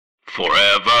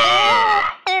Forever.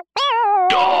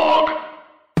 Dog.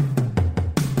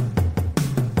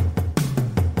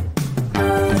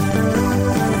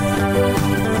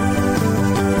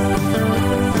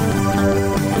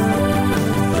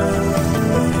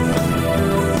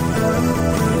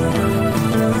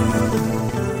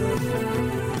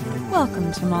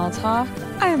 Welcome to Mall Talk.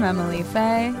 I'm Emily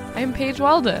Faye. I'm Paige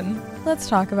Weldon. Let's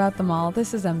talk about the mall.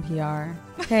 This is NPR.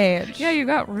 Paige. Yeah, you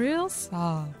got real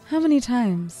soft. How many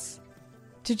times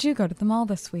did you go to the mall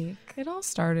this week? It all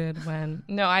started when...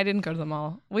 No, I didn't go to the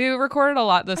mall. We recorded a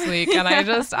lot this week, and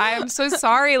I'm so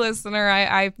sorry, listener.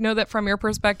 I know that from your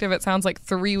perspective, it sounds like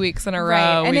 3 weks in a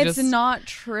row. And it's not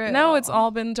true. No, it's all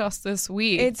been just this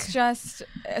week. It's just,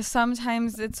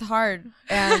 sometimes it's hard,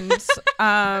 and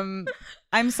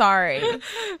I'm sorry.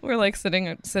 We're like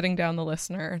sitting down the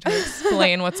listener to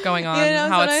explain what's going on. You know,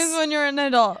 sometimes when you're an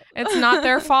adult. It's not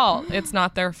their fault. It's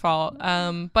not their fault.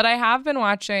 But I have been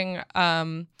watching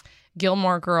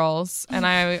Gilmore Girls, and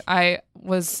I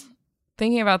was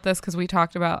thinking about this because we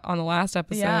talked about on the last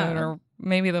episode or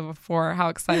maybe the before how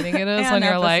exciting it is when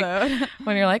you're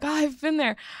like, oh, I've been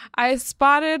there. I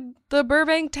spotted the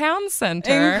Burbank Town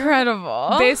Center.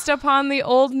 Incredible. Based upon the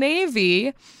Old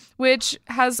Navy, which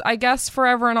has, I guess,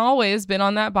 forever and always been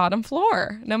on that bottom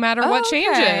floor, no matter what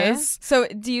changes. So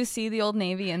do you see the Old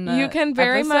Navy in the You can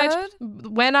very episode? much,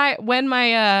 when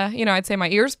my, I'd say my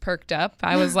ears perked up,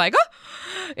 I was like, oh!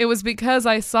 It was because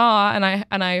I saw, and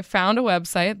I found a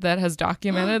website that has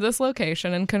documented this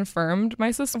location and confirmed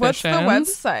my suspicions. What's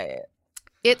the website?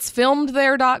 It's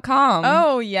filmedthere.com.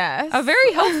 Oh, yes. A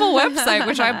very helpful website,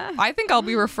 which I think I'll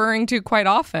be referring to quite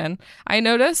often. I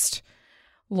noticed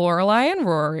Lorelai and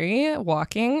Rory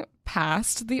walking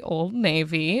past the Old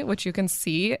Navy, which you can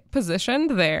see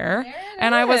positioned there.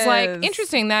 And I was like,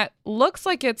 interesting, that looks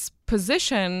like it's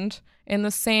positioned in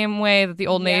the same way that the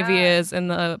Old Navy is in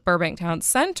the Burbank Town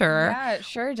Center. Yeah, it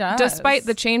sure does. Despite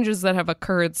the changes that have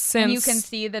occurred since. And you can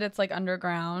see that it's like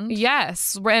underground.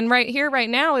 Yes. And right here, right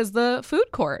now is the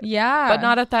food court. Yeah. But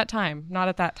not at that time. Not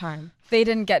at that time. They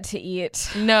didn't get to eat.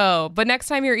 No, but next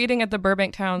time you're eating at the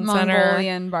Burbank Town Center.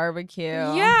 Mongolian barbecue.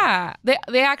 Yeah.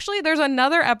 They actually, there's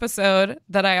another episode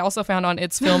that I also found on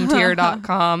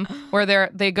itsfilmedhere.com where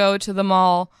they go to the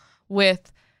mall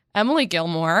with Emily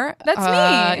Gilmore. That's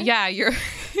me. Yeah,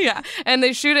 yeah. And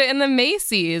they shoot it in the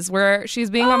Macy's where she's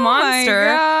being a monster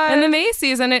in the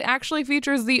Macy's, and it actually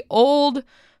features the old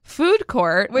food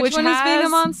court. Which one is being a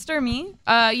monster? Me?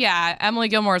 Yeah, Emily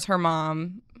Gilmore's her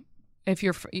mom. If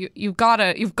you've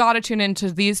gotta tune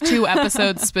into these two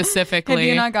episodes specifically. Have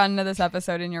you not gotten to this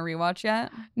episode in your rewatch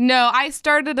yet? No, I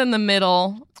started in the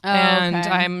middle, and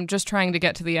I'm just trying to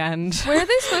get to the end. Where are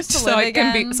they supposed to live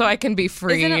again? So I can be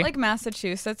free. Isn't it like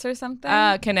Massachusetts or something?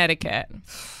 Connecticut.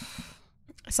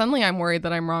 Suddenly I'm worried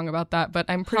that I'm wrong about that, but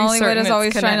I'm pretty Hollywood certain is always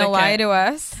it's trying to lie to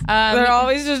us. They're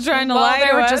always just trying to lie to us.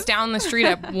 They were just down the street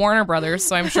at Warner Brothers,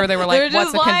 so I'm sure they were like,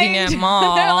 what's a convenient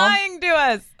mall? They're lying to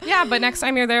us. Yeah, but next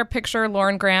time you're there, picture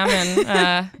Lauren Graham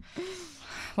and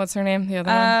what's her name? The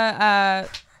other one?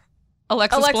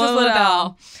 Alexis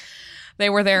Bledel. They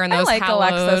were there in those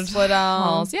Alexis Bledel.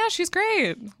 halls. Yeah, she's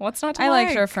great. What's not to like? I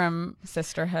liked her from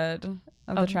Sisterhood.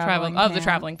 Of the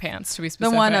traveling pants, to be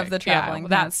specific. The one of the traveling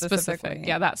pants. That's specific.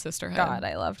 Yeah, that's Sisterhood. God,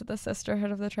 I loved the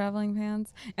Sisterhood of the Traveling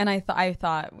Pants. And I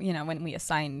thought, when we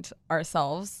assigned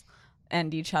ourselves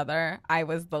and each other, I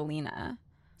was the Lena.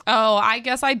 Oh, I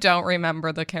guess I don't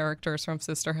remember the characters from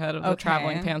Sisterhood of the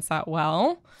Traveling Pants that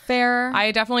well. Fair.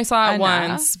 I definitely saw it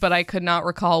once, but I could not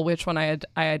recall which one I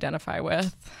identify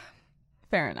with.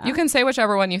 Fair enough. You can say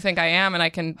whichever one you think I am, and I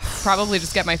can probably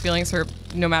just get my feelings hurt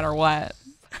no matter what.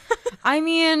 I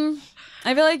mean,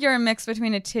 I feel like you're a mix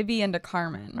between a Tibby and a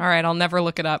Carmen. All right, I'll never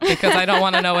look it up because I don't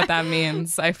want to know what that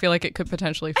means. I feel like it could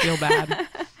potentially feel bad.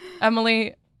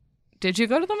 Emily, did you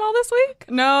go to the mall this week?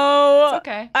 No. It's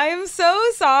okay. I'm so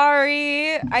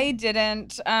sorry. I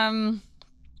didn't.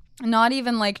 Not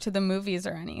even like to the movies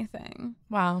or anything.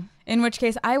 Wow. In which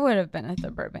case, I would have been at the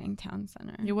Burbank Town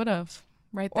Center. You would have.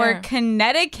 Right there. Or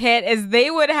Connecticut, as they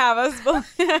would have us.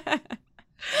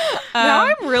 Now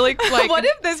I'm really like, what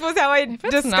if this was how I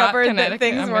discovered that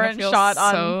things weren't shot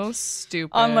on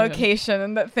stupid on location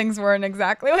and that things weren't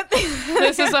exactly what they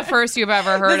This is the first you've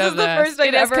ever heard of this. This is the first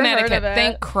I've ever Connecticut. heard of it.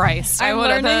 Thank Christ. I'm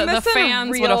learning this the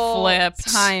fans would have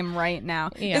flipped. Time right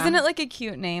now. Yeah. Isn't it like a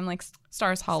cute name, like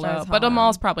Stars Hollow? Stars but a Hollow.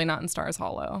 mall's probably not in Stars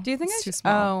Hollow. Do you think it's too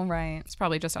small? Oh, right. It's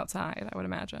probably just outside, I would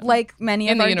imagine. Like many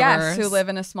in of the our guests universe. who live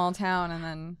in a small town and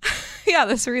then Yeah,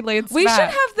 this relates we back.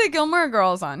 should have the Gilmore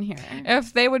Girls on here.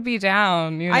 If they would be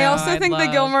down, I also think the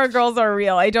Gilmore Girls are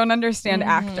real. I don't understand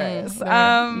actors.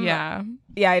 Yeah.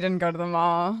 Yeah, I didn't go to the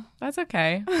mall. That's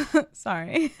okay.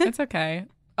 Sorry. It's okay.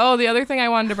 Oh, the other thing I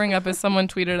wanted to bring up is someone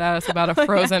tweeted at us about a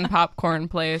frozen popcorn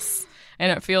place,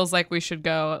 and it feels like we should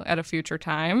go at a future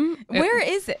time. Where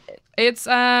is it? It's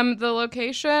the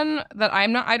location that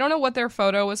I don't know what their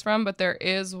photo was from, but there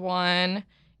is one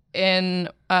in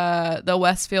the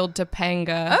Westfield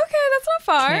Topanga. Okay, that's not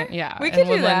far. Yeah, we in could do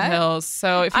Woodland that. Hills.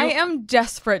 So if you, I am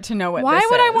desperate to know what why this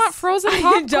would is. I want frozen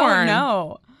popcorn? I don't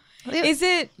know. Is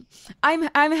it? I'm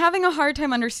having a hard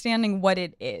time understanding what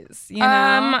it is. You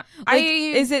know,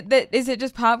 is it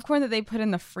just popcorn that they put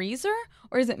in the freezer,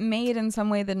 or is it made in some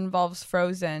way that involves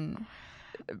frozen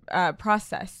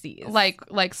processes,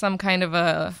 like some kind of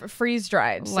a freeze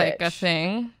dried, like a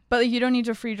thing? But you don't need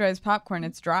to freeze dry popcorn;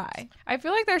 it's dry. I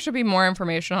feel like there should be more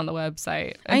information on the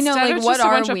website. I know, Instead, like it's what just a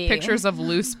are bunch we? of pictures of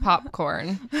loose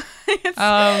popcorn.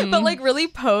 But like really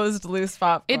posed loose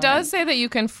popcorn. It does say that you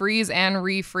can freeze and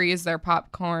refreeze their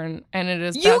popcorn, and it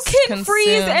is you best can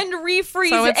freeze and refreeze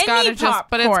so it's any gotta popcorn.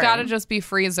 but it's got to just be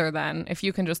freezer then. If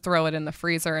you can just throw it in the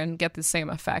freezer and get the same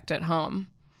effect at home.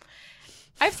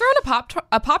 I've thrown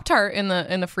a Pop-Tart in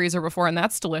the freezer before, and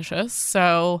that's delicious.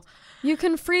 So you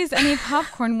can freeze any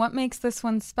popcorn. What makes this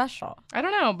one special? I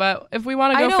don't know, but if we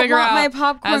want to go I figure don't want out my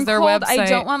popcorn as their cold. website, I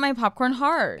don't want my popcorn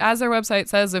hard. as their website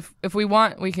says, if we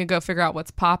want, we can go figure out what's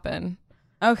poppin'.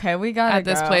 Okay, we got at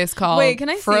this place called can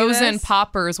I see Frozen this?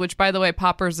 Poppers, which, by the way,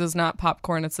 Poppers is not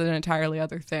popcorn. It's an entirely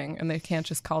other thing, and they can't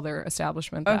just call their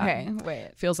establishment that. Okay,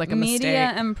 wait. Feels like a Media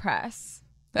mistake. and press.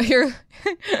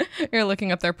 You're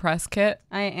looking up their press kit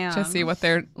I am. to see what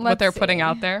they're Let's putting see.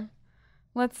 out there.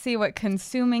 Let's see what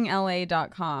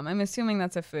consumingla.com. I'm assuming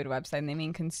that's a food website, and they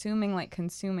mean consuming like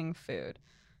consuming food.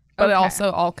 But Okay.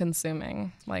 also all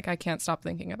consuming. Like, I can't stop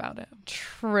thinking about it.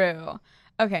 True.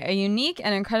 Okay, a unique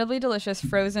and incredibly delicious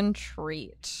frozen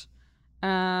treat.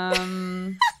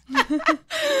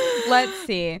 Let's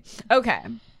see. Okay.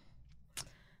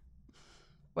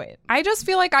 Wait. I just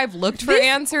feel like I've looked for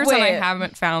answers and I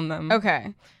haven't found them.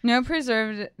 Okay. No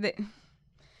preserved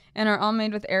and are all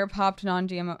made with air popped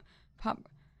non-GMO pop.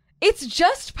 It's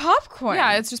just popcorn.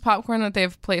 Yeah, it's just popcorn that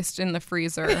they've placed in the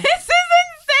freezer. This is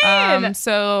insane.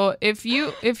 So if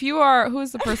you are,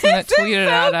 who's the person that tweeted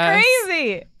at us?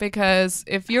 Crazy. Because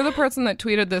if you're the person that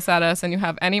tweeted this at us and you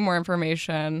have any more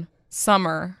information,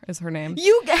 Summer is her name.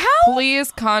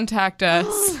 Please contact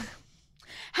us.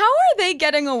 How are they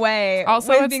getting away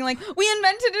Also, with being like, we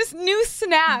invented this new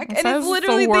snack, and it's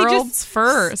literally the they world's just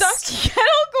first. stuck kettle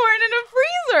corn in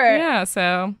a freezer. Yeah.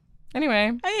 So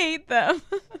anyway, I hate them.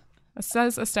 it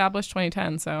says established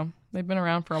 2010, so they've been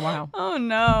around for a while. Oh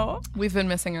no, We've been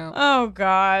missing out. oh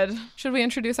god, Should we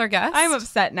introduce our guest? I'm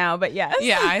upset now, but yes.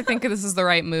 Yeah, I think this is the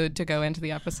right mood to go into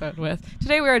the episode with.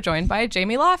 Today we are joined by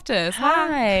Jamie Loftus.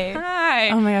 Hi. Hi.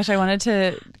 Oh my gosh, I wanted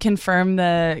to confirm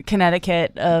the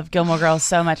Connecticut of Gilmore Girls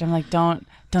so much. I'm like, don't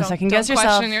second guess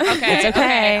yourself. question okay. It's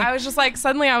okay. I was just like,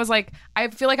 suddenly I was like, I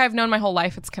feel like I've known my whole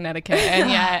life it's Connecticut, and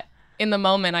yet in the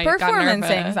moment I got Performance nervous.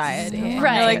 anxiety.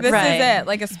 Right, You're like, this right. is it,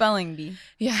 like a spelling bee.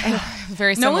 Yeah,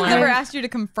 very No similar. one's ever asked you to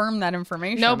confirm that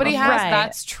information. Nobody before. has. Right.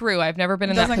 That's true. I've never been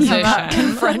in that Doesn't come position. up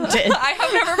confronted. I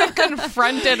have never been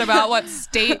confronted about what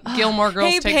state Gilmore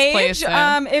Girls Hey takes Paige, place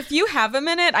in. if you have a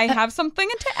minute, I have something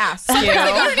to ask you. Go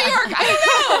to New York.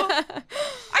 I don't know.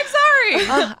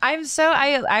 I'm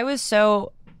sorry.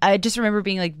 I just remember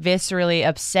being like viscerally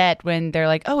upset when they're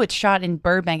like, oh, it's shot in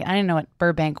Burbank. I didn't know what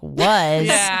Burbank was.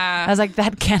 Yeah. I was like,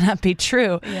 that cannot be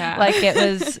true. Yeah. Like it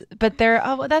was, but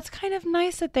that's kind of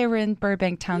nice that they were in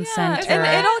Burbank Town Center. And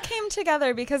it all came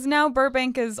together because now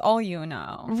Burbank is all you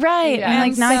know. Right. Yeah. And like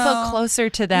And now I so- feel closer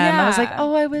to them. I was like, Yeah.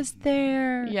 oh, I was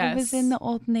there. Yes. I was in the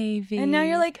Old Navy. And now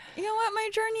you're like, you know what? My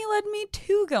journey led me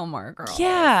to Gilmore Girls.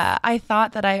 yeah, I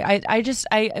thought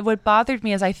that what bothered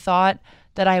me is I thought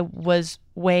that I was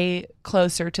way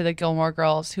closer to the Gilmore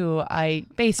Girls, who I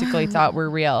basically thought were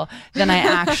real, than I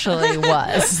actually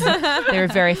was. They were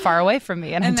very far away from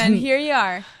me. And And then here you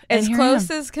are, as here I close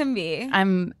am. as can be.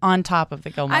 I'm on top of the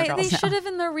Gilmore They Girls now. should have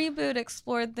in the reboot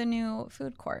explored the new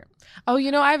food court. Oh,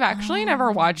 I've actually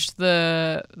never watched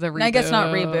the reboot. I guess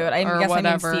not reboot. I or guess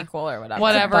whatever. I mean sequel or whatever.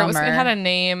 Whatever. It bummer. had a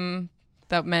name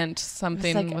that meant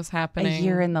something like was happening. A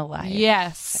year in the life.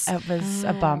 Yes. It was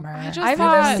a bummer. just I've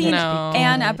thought, never seen no.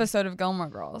 an episode of Gilmore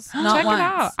Girls. Not Check once. it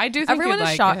out. I do think Everyone you'd is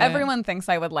like shocked. it. Everyone thinks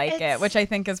I would like it, which I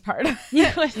think is part of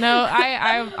it. No,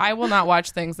 I will not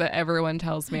watch things that everyone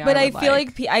tells me. But I would feel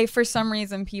like for some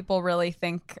reason people really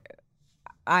think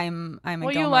I'm a well,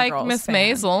 Gilmore you like Girls Miss fan.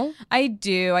 Maisel. I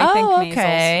do. I think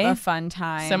okay. Maisel's a fun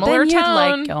time. Similar Then you'd tone.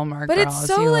 like Gilmore But Girls. it's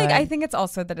so you like would. I think it's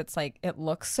also that it's like it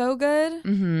looks so good.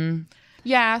 Mm-hmm.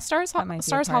 Yeah, Stars might be a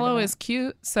Stars part of Hollow it. is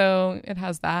cute, so it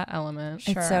has that element.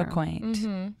 It's so quaint.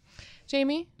 Mm-hmm.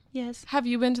 Jamie, Yes. have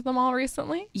you been to the mall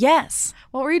recently? Yes.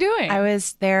 What were you doing? I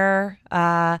was there.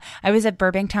 I was at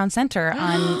Burbank Town Center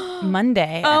on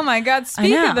Monday. Oh my God!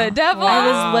 Speak of the devil. I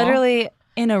was literally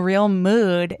in a real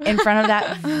mood in front of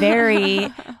that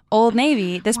very Old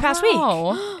Navy this past week. It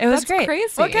was That's great.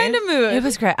 crazy. What kind of mood? It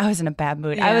was great. I was in a bad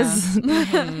mood. Yeah. I was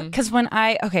because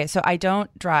so I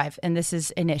don't drive, and this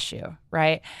is an issue,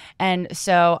 right? And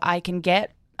so I can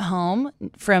get home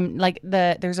from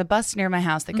there's a bus near my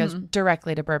house that goes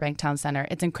directly to Burbank Town Center.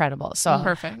 It's incredible. So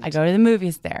Perfect. I go to the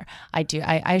movies there.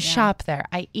 I shop there.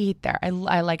 I eat there. I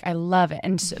love it.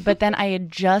 And but then I had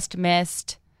just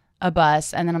missed a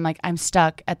bus, and then I'm like, I'm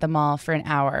stuck at the mall for an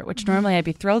hour, which normally I'd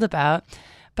be thrilled about,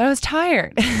 but I was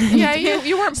tired. Yeah,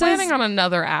 you weren't planning on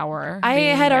another hour. I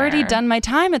had already done my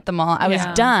time at the mall. I was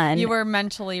done. You were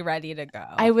mentally ready to go.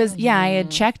 I was, I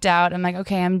had checked out. I'm like,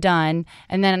 okay, I'm done.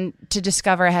 And then to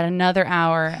discover I had another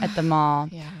hour at the mall.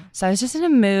 Yeah. So I was just in a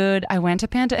mood. I went to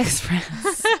Panda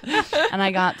Express and I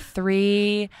got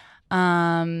 3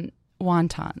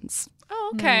 wontons.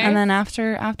 Oh, okay. And then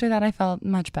after that, I felt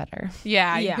much better.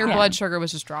 Yeah, Yeah. your blood sugar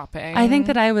was just dropping. I think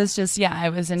that I was just, I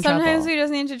was in Sometimes trouble. we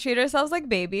just need to treat ourselves like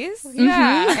babies.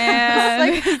 Yeah. And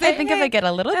I think if I get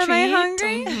a little am treat. I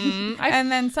hungry? Mm-hmm.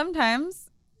 And then sometimes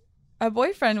a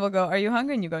boyfriend will go, "Are you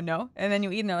hungry?" And you go, "No." And then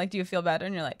you eat, and they're like, "Do you feel better?"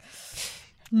 And you're like,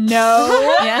 "No."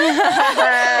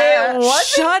 It wasn't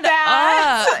Shut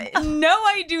that. No,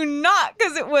 I do not,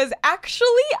 because it was actually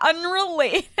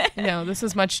unrelated. No, this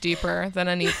is much deeper than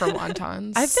a need for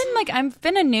wontons. I've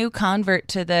been a new convert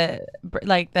to the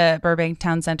Burbank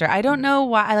Town Center. I don't know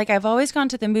why. I've always gone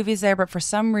to the movies there, but for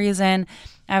some reason,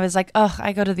 I was like, oh,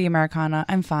 I go to the Americana.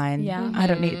 I'm fine. Yeah. I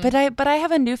don't need. But I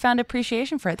have a newfound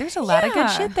appreciation for it. There's a lot of good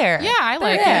shit there. Yeah, I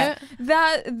like Yeah.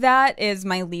 it. That is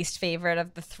my least favorite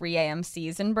of the 3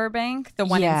 AMCs in Burbank, the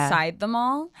one Yeah. inside the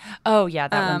mall. Oh yeah,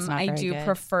 that one's not I very do good.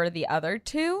 prefer the other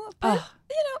two, but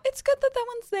it's good that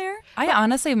one's there. I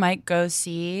honestly might go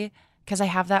see. Because I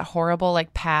have that horrible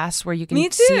pass where you can Me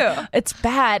too. see. It's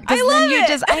bad. I love then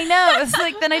it. I know.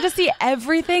 It's then I just see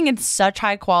everything in such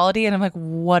high quality, and I'm like,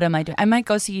 what am I doing? I might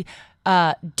go see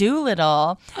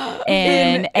Doolittle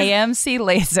in AMC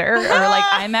Laser or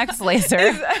IMAX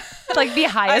Laser, the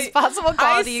highest possible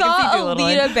quality you can see I saw Doolittle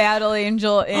in. Alita Battle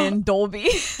Angel in Dolby.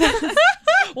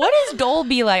 What is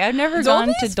Dolby like? I've never gone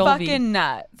to Dolby's Dolby. fucking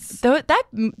nuts. That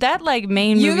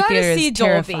main You movie gotta theater see is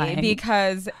Dolby terrifying.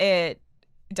 because it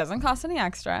doesn't cost any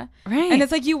extra. Right. And it's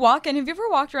like you walk in. Have you ever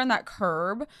walked around that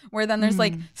curb where then there's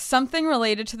something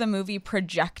related to the movie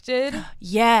projected?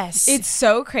 Yes. It's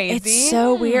so crazy. It's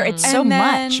so weird. It's so And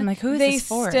then much. I'm like, who is they this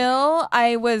for?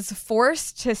 I was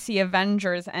forced to see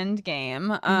Avengers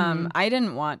Endgame. I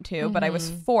didn't want to, but I was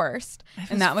forced.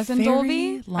 And that was in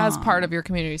Dolby. As part of your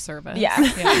community service. Yeah.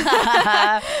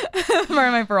 Part of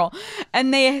my parole.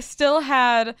 And they still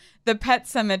had the Pet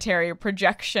Cemetery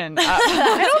projection up. I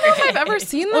don't know if I've ever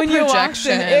seen the When you walked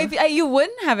projection. in. You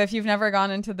wouldn't have if you've never gone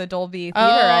into the Dolby theater. Oh,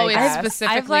 I it's guess.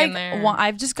 specifically in there.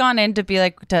 I've just gone in to be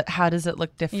how does it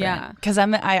look different? Yeah. Because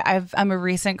I'm a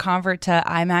recent convert to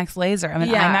IMAX Laser. I'm an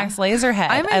IMAX Laser head.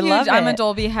 I'm love a it.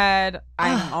 Dolby head.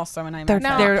 I'm also an IMAX They're-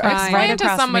 head. they're Fine. right Explain to across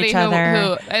from somebody each who,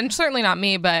 other. and certainly not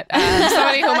me, but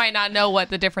somebody who might not know what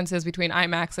the difference is between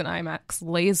IMAX and IMAX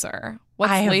Laser.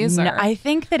 What's laser? I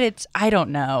think that it's. I don't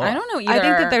know. I don't know I think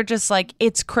either. that they're just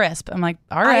it's crisp. I'm like,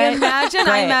 all I right. imagine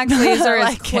great. IMAX Laser is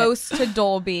Like it. close to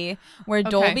Dolby, where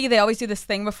Dolby, they always do this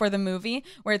thing before the movie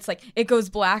where it's it goes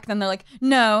black, then they're like,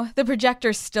 no, the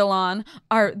projector's still on.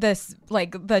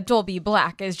 The Dolby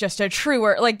black is just a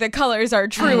truer, the colors are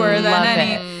truer than love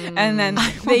any. it. And then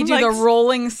they do the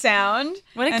rolling sound.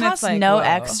 When it and costs it's no whoa.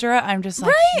 extra, I'm just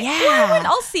like, Right? yeah.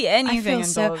 I'll see I anything feel in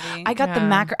so. Dolby. I got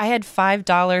the I had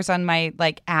 $5 on my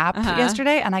app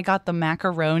yesterday, and I got the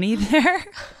macaroni there.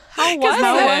 How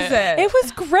How was it? It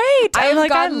was great. I've I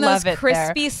gotten love those it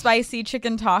crispy, spicy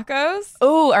chicken tacos.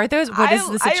 Oh, are those? What is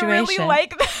the situation? I really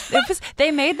like that.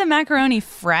 They made the macaroni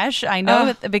fresh. I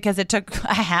know because it took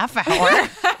a half hour.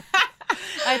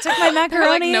 I took my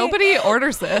macaroni. Nobody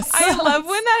orders this. I love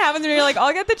when that happens when you're like,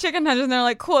 I'll get the chicken tenders, and they're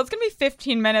like, cool, it's gonna be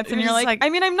 15 minutes, and You're you're just like, like- I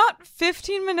mean, I'm not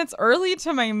 15 minutes early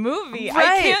to my movie. I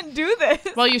Right. can't do this.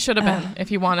 Well, you should have been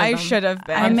if you wanted I them. should have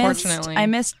been. I Unfortunately.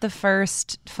 missed the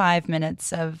first 5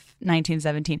 minutes of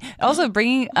 1917. Also,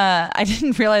 bringing I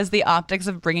didn't realize the optics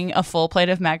of bringing a full plate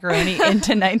of macaroni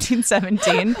into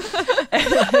 1917.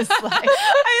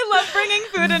 I love bringing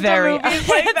food into movies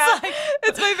like that.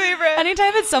 It's my favorite.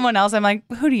 Anytime it's someone else, I'm like,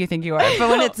 who do you think you are? But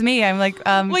when it's me, I'm like, get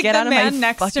out of my man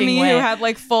next to me way. who had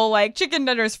like full like chicken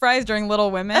tenders fries during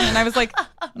Little Women, and I was like,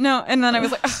 no, and then I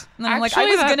was like, and then I'm like, I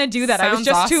was gonna do that. I was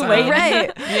just too late.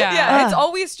 Right? Yeah. It's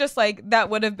always just like that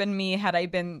would have been me had I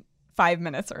been 5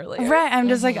 minutes earlier. Right. I'm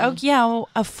just like, oh yeah, well,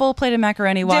 a full plate of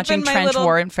macaroni watching Trench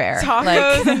Warrant Fair.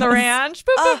 Tacos in the ranch.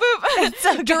 Boop, boop, boop.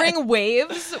 So during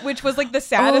Waves, which was like the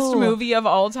saddest movie of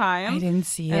all time. I didn't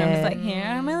see and it. I was like, here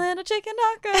are my little chicken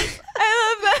tacos.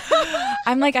 I love that.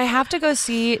 I'm like, I have to go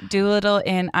see Doolittle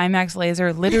in IMAX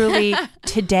Laser literally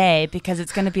today because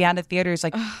it's going to be out of theaters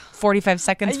like 45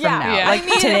 seconds from now. Yeah. Like,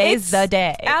 today's the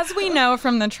day. As we know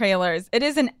from the trailers, it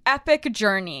is an epic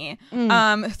journey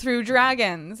through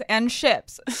dragons and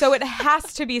ships. So it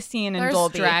has to be seen in There's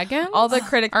Dolby. dragons? All the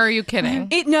critics. Are you kidding?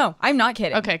 No, I'm not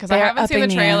kidding. Okay, because I haven't seen the upping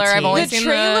the trailer. I've ante. only The seen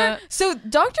trailer. the... So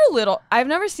Dr. Little, I've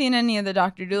never seen any of the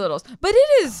Dr. Doolittles, but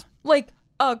it is like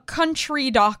a country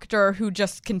doctor who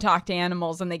just can talk to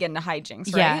animals and they get into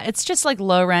hijinks, right? Yeah, it's just like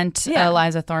low rent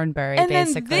Eliza Thornberry, And then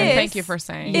basically. this Thank you for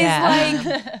saying. Is Yeah.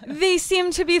 like they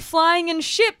seem to be flying in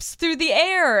ships through the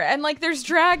air and like there's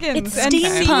dragons It's and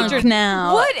steampunk siege.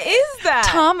 now. What is that?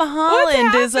 Tom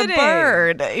Holland What's is a happening?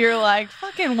 bird. You're like,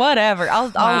 fucking whatever.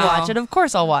 I'll watch it. Of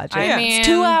course I'll watch it. I mean, it's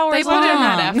 2 hours they put long. in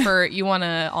that effort. You want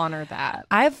to honor that.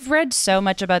 I've read so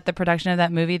much about the production of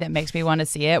that movie that makes me want to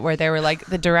see it, where they were like,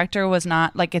 the director was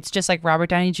not, like, it's just like Robert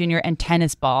Downey Jr. and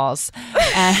tennis balls.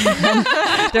 And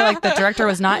they're like, the director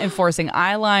was not enforcing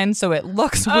eye lines, so it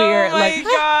looks weird. Oh my like,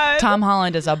 God. Tom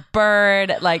Holland is a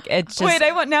bird. Like, it's just. Wait,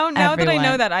 I want now that I everyone.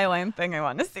 know that eyeline thing, I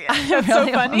want to see it. That's so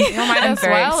really funny. You might I'm as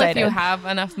very well excited. if you have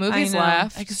enough movies I know.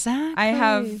 left. Exactly. I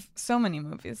have so many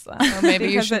movies left. So maybe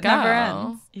you because should it never go.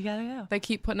 ends. You gotta go. They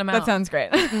keep putting them out. That sounds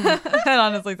great. That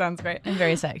honestly sounds great. I'm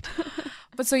very psyched.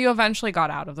 But so you eventually got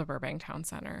out of the Burbank Town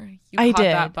Center. You I caught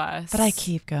did, that bus. but I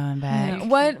keep going back.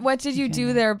 What did you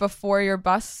do there before your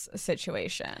bus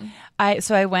situation? I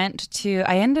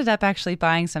ended up actually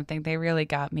buying something. They really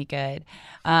got me good.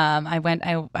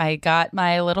 I got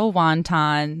my little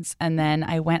wontons, and then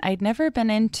I'd never been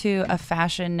into a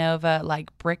Fashion Nova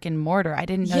like brick and mortar. I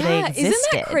didn't know they existed. Isn't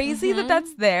that crazy that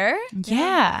that's there?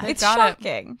 Yeah. It's got it.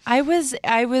 shocking. I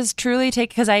was truly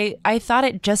taken because I thought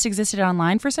it just existed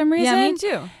online for some reason. Yeah, me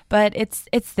too. But it's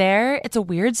there. It's a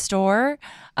weird store.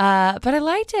 But I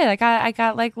liked it. I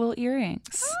got like little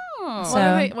earrings. Oh.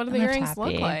 So what do the I'm earrings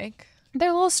look happy. like?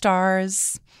 They're little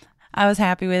stars. I was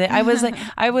happy with it.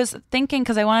 I was thinking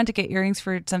because I wanted to get earrings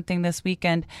for something this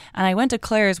weekend, and I went to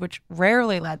Claire's, which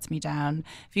rarely lets me down.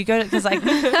 If you go to, because like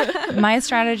my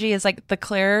strategy is like the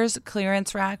Claire's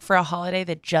clearance rack for a holiday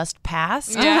that just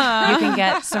passed. Yeah. You can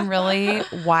get some really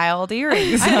wild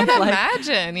earrings. I can Like,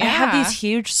 imagine. Yeah. I have these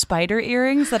huge spider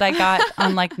earrings that I got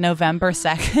on like November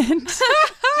 2nd.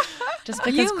 Just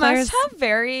because You Claire's. must have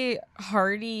very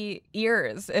hardy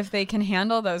ears if they can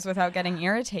handle those without getting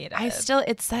irritated.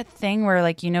 It's that thing where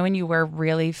like, you know, when you wear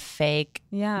really fake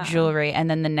Yeah. jewelry and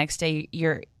then the next day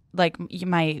you're like,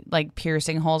 my like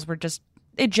piercing holes were just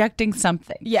ejecting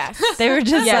something. Yes. They were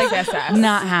just Yes, like yes.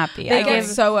 not happy. They I get gave,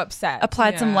 so upset.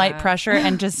 applied some light Yeah. pressure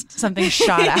and just something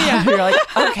shot out. You're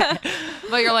like, okay.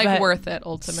 But you're like But worth it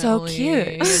ultimately. so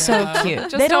cute. you So know. cute.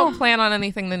 Just They don't don't- plan on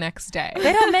anything the next day.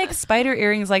 They don't make spider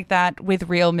earrings like that with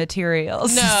real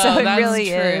materials. No, so it that's really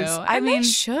true. is. I And mean, they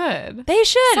should. they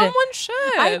should. Someone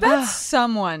should. I bet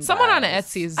someone on does.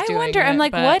 Etsy's I doing wonder. it, I'm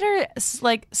like, but- what are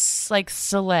like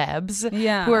celebs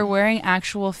Yeah. who are wearing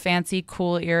actual fancy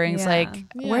cool earrings? Yeah. Like,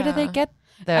 where do they Yeah. get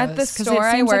those? At the 'Cause it store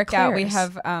I seems like work at, we Claire's.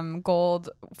 have gold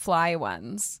fly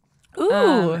ones.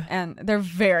 Ooh. And they're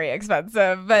very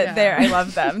expensive, but Yeah. I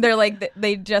love them. They're like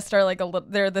they just are like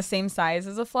they're the same size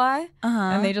as a fly,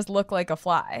 and they just look like a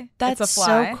fly. That's it's a so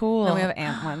fly. cool. And we have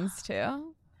ant ones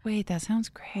too. Wait, that sounds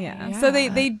great. Yeah. So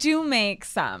they do make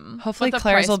some, Hopefully, But the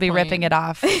Claire's price will be point- ripping it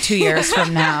off 2 years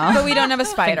from now. but we don't have a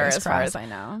spider Fingers as far crossed. as I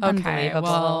know. Okay, Unbelievable.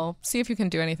 well, see if you can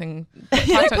do anything. put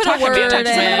a Talk word to in.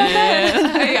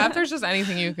 yeah, if there's just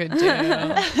anything you could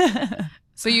do.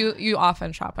 So you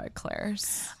often shop at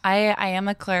Claire's. I am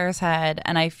a Claire's head,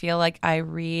 and I feel like I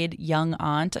read Young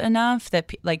Aunt enough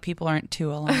that like people aren't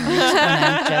too alarmed when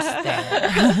I'm just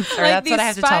there. Or that's what I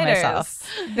have to tell myself.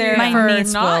 They're My for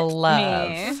niece not will love.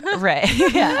 me. Right.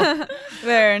 Yeah.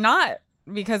 They're not,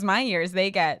 because my ears,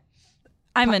 they get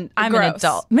I'm an gross.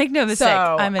 adult. Make no mistake.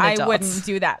 So I'm an adult. I wouldn't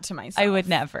do that to myself. I would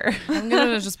never. I'm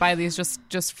gonna just buy these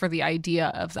just for the idea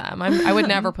of them. I would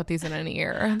never put these in an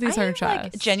ear. These are just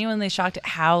like genuinely shocked at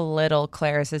how little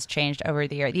Claire's has changed over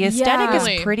the year. The aesthetic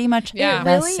is pretty much the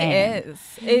really same. is.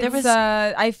 It's,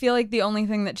 I feel like the only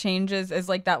thing that changes is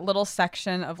like that little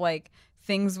section of like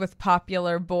things with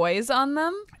popular boys on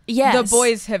them. Yes. The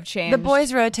boys have changed. The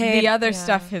boys rotate. The other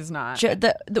stuff has not.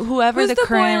 Whoever Who's the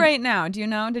current boy right now? Do you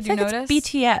know? Did you notice? It's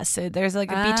BTS. There's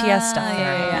like a BTS stuff.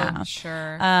 Yeah.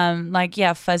 Sure.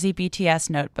 Fuzzy BTS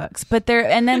notebooks. But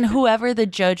and then whoever the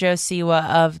JoJo Siwa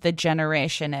of the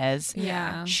generation is,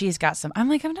 she's got some. I'm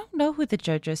like, I don't know who the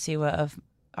JoJo Siwa of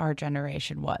our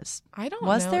generation was. I don't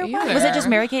was know there either. one? Was it just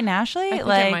Mary-Kate and Ashley? I think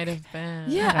it might have been.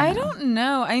 Yeah, I don't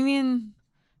know. I mean,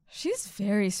 she's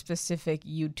very specific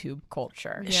YouTube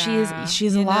culture. Yeah.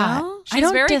 She's a lot. She's I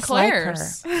don't very dislike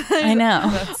Claire's. her. I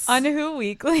know. On Who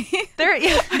Weekly. I'm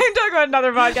talking about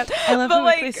another podcast. I love but Who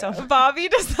Weekly so much. Bobby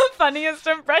does the funniest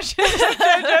impression.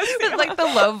 It's like the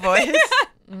low voice.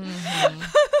 Yeah.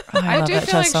 Mm-hmm. I do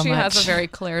feel like she has a very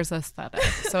Claire's aesthetic,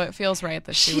 so it feels right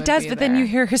that she would does. be But there. then you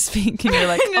hear her speak, and you're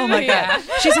like, oh my god,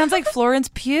 she sounds like Florence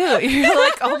Pugh. You're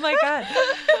like, oh my god,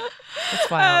 it's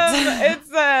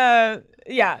wild.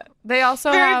 Yeah. They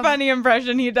also very have funny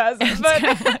impression he does. But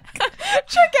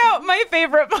check out my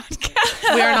favorite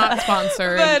podcast. We are not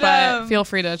sponsored, but feel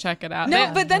free to check it out.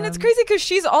 No, but then it's crazy because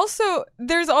she's also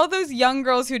there's all those young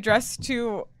girls who dress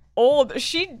too old.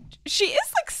 She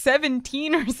is like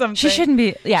 17 or something. She shouldn't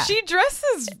be. Yeah. She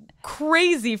dresses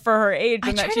crazy for her age,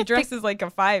 and that she dresses like a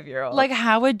 5-year-old. Like,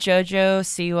 how would JoJo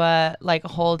Siwa like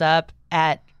hold up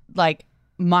at like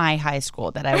my high school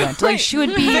that I went to? Like, she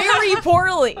would be very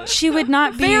poorly. She would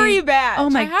not be very bad. Oh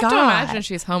my I have god! to imagine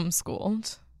she's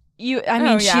homeschooled. I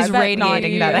mean, she's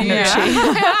radiating that energy.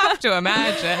 I have to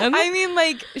imagine. I mean,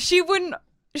 like she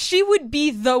would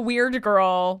be the weird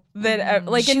girl that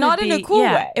like, and not in a cool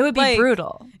way. It would be like,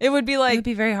 brutal. It would be like, it would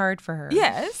be very hard for her.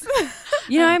 Yes.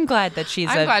 I'm glad that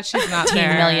she's glad she's not teen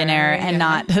there. millionaire and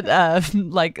not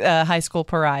like a high school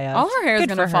pariah. All her hair is Good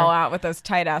gonna for fall her. out with those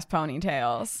tight ass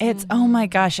ponytails. It's oh my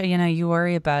gosh, you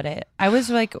worry about it. I was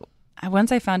like,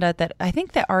 once I found out that I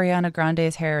think that Ariana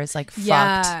Grande's hair is like fucked.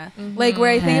 Mm-hmm. Like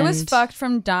where I think it was And- fucked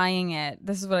from dyeing it.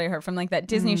 This is what I heard from like that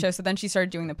Disney show. So then she started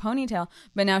doing the ponytail,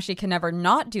 but now she can never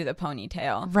not do the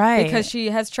ponytail, Right. Because she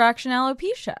has traction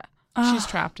alopecia. She's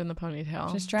trapped in the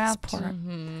ponytail. She's trapped.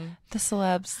 The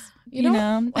celebs, You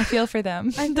know- I feel for them.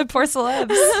 The poor celebs.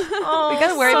 Oh, We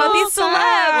gotta worry about these celebs.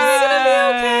 It's gonna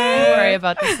be okay. Don't worry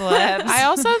about the celebs. I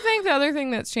also think the other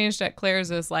thing that's changed at Claire's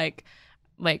is like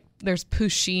there's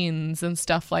Pushins and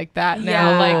stuff like that now.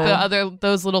 Yeah. Like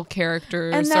those little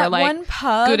characters, And that or like one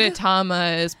pug.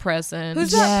 Gudetama is present.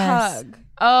 Who's Yes. that pug?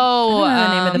 Oh, I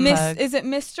don't know the name of the pug. Is it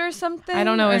Mr. something? I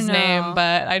don't know or his no? name,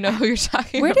 but I know who you're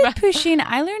talking Where did about. Pushin?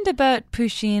 I learned about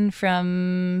Pushin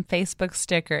from Facebook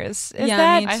stickers. Is Yeah,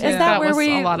 that me too. is I that think that where was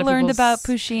we a lot of learned people's- about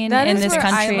Pushin That in is this where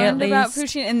country I at learned about least?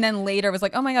 Pushin, and then later was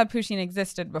like, oh my god, Pushin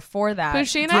existed before that.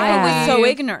 Pushin, I was so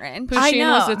believe- ignorant. Pushin I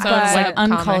know, was its own but- like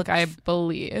Uncult- comic, I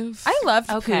believe. I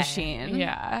loved Okay. Pushin.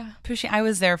 Yeah. Pushin. I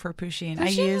was there for Pushin. I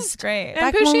Pushin used is great. And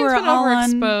Back when Pushin's we were been all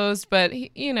on- overexposed, but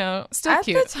still At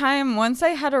cute. the time, once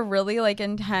I had a really like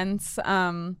intense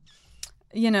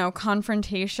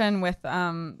confrontation with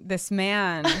this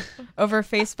man over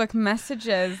Facebook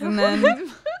messages, and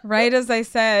then right as I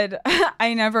said,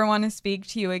 I never want to speak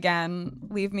to you again,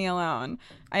 leave me alone,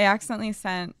 I accidentally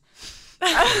sent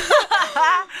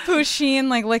Pushin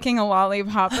like licking a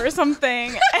lollipop or something,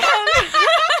 and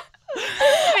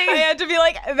I had to be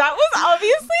like, that was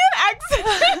obviously an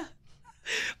accident.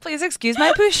 Please excuse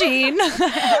my Pushin. Clearly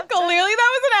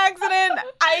that was an accident.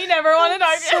 I never want to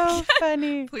talk to you. So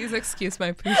funny. Please excuse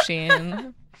my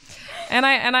Pushin. And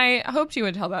I hoped you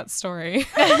would tell that story,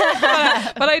 but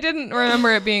I didn't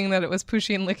remember it being that it was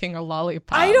Pushin licking a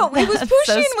lollipop. I don't. It was That's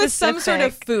Pushin so with some sort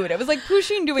of specific. food. It was like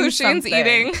Pushin doing Pushin's something.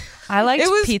 eating. I liked It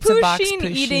was pizza box Pushin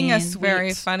Pushin. eating a sweet.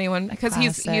 Very funny one because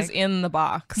he's Classic. in the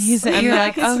box. You're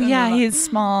like, oh yeah, he's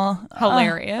small.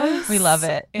 hilarious. We love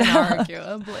it.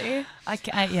 Inarguably.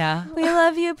 Yeah. We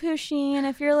love you, Pushin.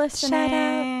 If you're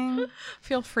listening,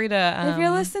 Feel free to. if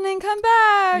you're listening, come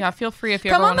back. Yeah, feel free if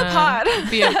you Come ever on the wanna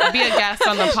pod. be a guest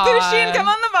on the pod. Pushin, come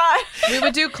on the pod. We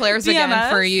would do Claire's again DM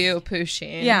us. for you,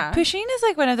 Pushin. Yeah. Pushin is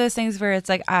like one of those things where it's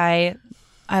like I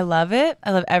love it.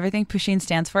 I love everything Pushin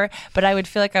stands for, but I would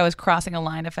feel like I was crossing a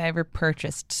line if I ever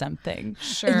purchased something.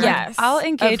 Sure. Yes. I'll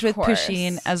engage of with course.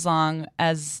 Pushin as long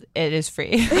as it is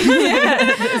free.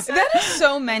 That is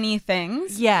so many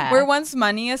things. Yeah. Where once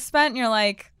money is spent, you're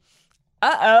like,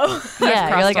 uh-oh. Yeah, you're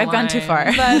crossed like, a I've gone too line. far.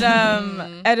 But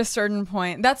at a certain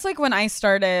point, that's like when I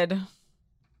started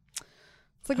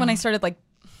It's like when I started like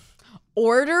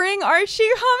ordering Archie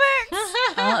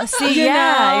comics. See,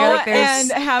 yeah, you're like,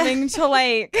 and having to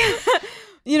like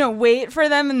wait for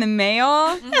them in the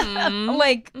mail,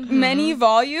 like many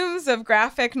volumes of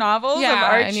graphic novels of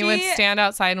Archie. And you would stand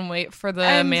outside and wait for the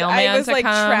and mailman I was to like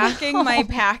come. tracking my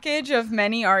package of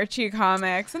many Archie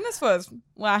comics, and this was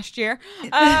last year.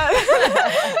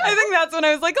 I think that's when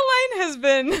I was like, a line has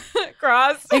been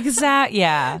crossed. Exactly.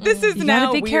 Yeah. This is you now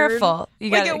gotta be weird. careful.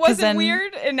 It wasn't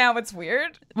weird, and now it's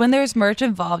weird. When there's merch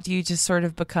involved, you just sort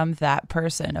of become that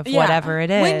person of whatever it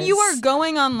is. When you are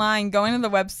going online, going to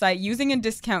the website, using a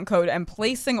discount code, and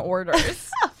placing orders.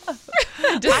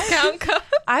 Discount code.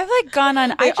 I've like gone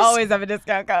on. I always have a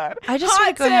discount code. I just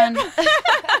started going on.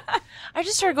 I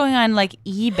just started going on like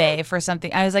eBay for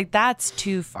something. I was like, that's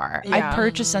too far. Yeah. I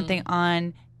purchased something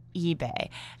on eBay,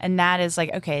 and that is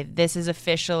like, okay, this is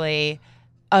officially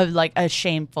a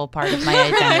shameful part of my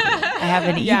identity. I have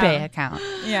an eBay account.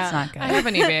 Yeah. It's not good. I have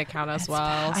an eBay account as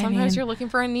well. Sometimes you're looking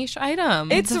for a niche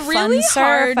item. It's a really fun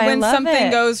hard surf. I when love something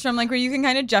it. goes from like where you can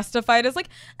kind of justify it as like,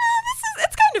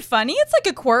 it's kind of funny. It's like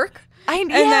a quirk.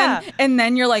 Yeah. And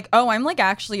then you're like, oh, I'm like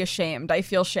actually ashamed. I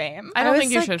feel shame. I don't I think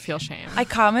was you like- should feel shame. I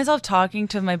caught myself talking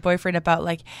to my boyfriend about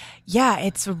like, yeah,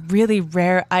 it's really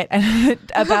rare.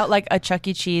 About like a Chuck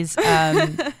E. Cheese,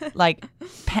 like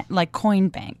coin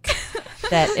bank.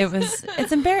 That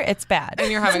it's bad.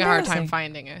 And you're It's having a hard time embarrassing.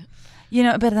 finding it.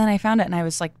 But then I found it and I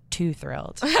was like too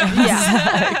thrilled.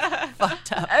 Yeah.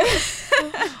 Fucked up.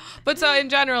 But so in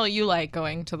general, you like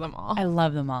going to the mall. I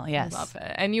love them all. Yes. Love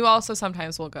it. And you also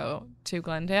sometimes will go to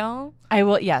Glendale. I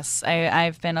will. Yes.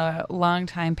 I've been a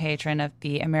longtime patron of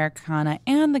the Americana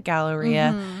and the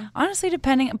Galleria. Honestly,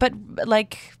 depending on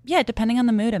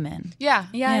the mood I'm in. Yeah.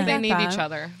 Yeah, I They get need that. each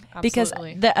other. Because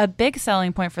Absolutely. a big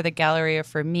selling point for the Galleria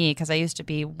for me, because I used to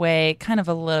be kind of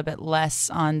a little bit less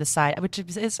on the side, which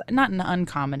is not an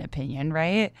uncommon opinion,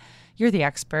 right? You're the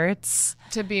experts.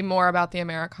 To be more about the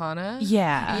Americana.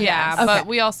 Yeah. Yeah, Okay. but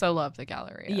we also love the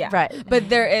Galleria. Yeah. Right. But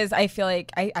there is, I feel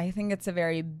like, I think it's a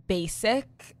very basic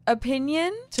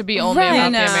opinion. To be only Right.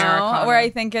 about the Americana. Where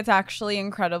I think it's actually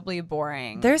incredibly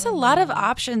boring. There's a lot of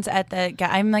options at the.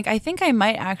 I'm like, I think I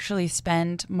might actually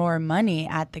spend more money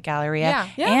at the Galleria.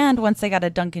 Yeah. And once I got a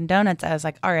Dunkin' Donuts, I was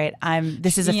like, all right,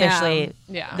 this is officially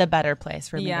Yeah. the better place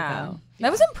for me to yeah. go. That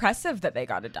was impressive that they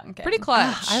got a Dunkin'. Pretty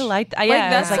clutch. I liked. Like, Yeah,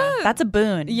 that's I was like, that's a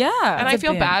boon. Yeah. And I It's a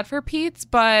feel boon. bad for Pete's,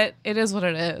 but it is what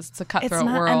it is. It's a It's cutthroat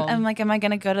not. world. I'm like, am I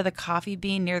going to go to the Coffee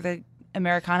Bean near the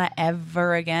Americana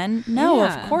ever again? No,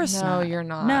 Yeah. of course No, not. you're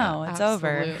not. No, it's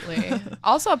over. Absolutely.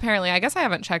 Also, apparently, I guess I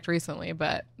haven't checked recently,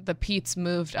 but the Pete's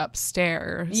moved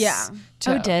upstairs. Yeah.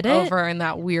 To Oh, did it? Over in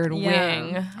that weird Yeah.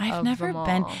 wing. I've of never the mall.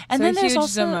 been. And So then there's huge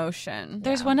also emotion.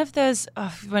 there's one of those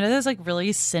like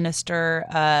really sinister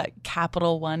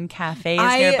Capital One cafes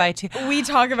nearby too. We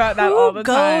talk about that Who all the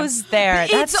time. goes there?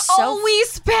 It's That's so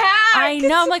always packed. I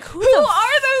know. I'm like, who Who the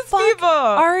are those fuck people?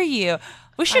 Are you?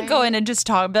 We should go in and just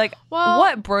talk. Be like, Well,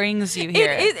 what brings you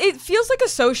here? It feels like a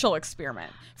social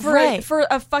experiment Right. for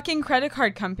a fucking credit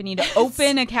card company to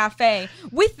open a cafe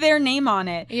with their name on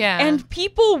it. Yeah. And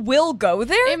people will go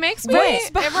there. It makes me. What's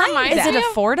It behind reminds that? Is it me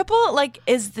of- affordable? Like,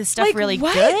 is the stuff Like, really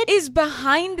what good? is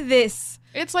behind this?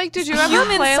 It's like, did you ever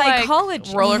Human play psychology.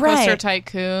 like Roller Coaster Right.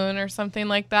 Tycoon or something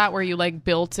like that, where you like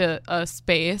built a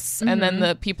space and then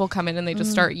the people come in and they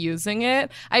just start using it?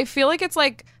 I feel like it's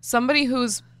like somebody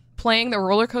who's playing the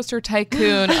Roller Coaster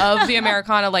Tycoon of the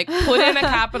Americana, like put in a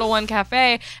Capital One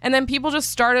cafe, and then people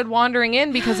just started wandering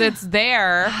in because it's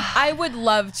there. I would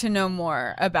love to know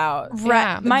more about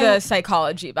Yeah. the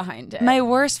psychology behind it. My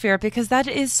worst fear, because that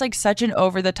is like such an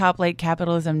over the top like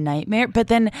capitalism nightmare. But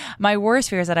then my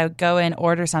worst fear is that I would go in,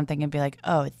 order something, and be like,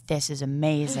 "Oh, this is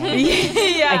amazing!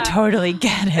 yeah. I totally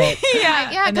get it."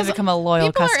 Yeah, and then 'cause become a loyal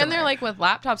people customer. are in there like with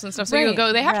laptops and stuff, so you Right.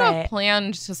 go. They have to Right. have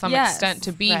planned to some Yes. extent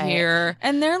to be Right. here.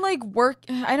 And they're like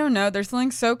I don't know, there's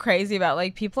something so crazy about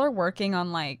like people are working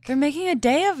on like They're making a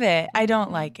day of it. I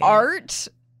don't like it. art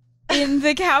in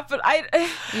the capital.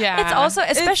 Yeah, It's also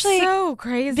especially it's so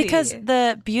crazy because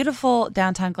the beautiful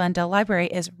downtown Glendale Library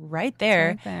is right there.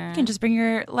 right there. You can just bring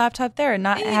your laptop there and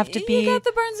not have to be. You got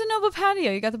the Barnes and Noble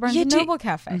patio. You got the Barnes You and do- Noble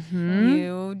cafe. Mhm.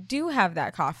 You do have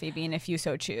that coffee bean if you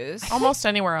so choose. almost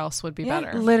anywhere else would be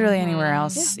better. Literally anywhere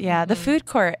else. Yeah, the food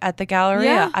court at the Galleria.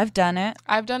 Yeah. I've done it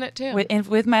I've done it too.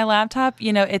 with my laptop.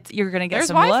 You know, you're gonna get There's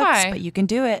some Wi-Fi. looks, but you can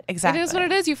do it exactly. It is what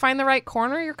it is. You find the right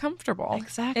corner, you're comfortable.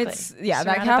 Exactly. That Surrounded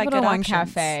by Capital good One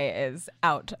options. cafe is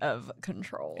out of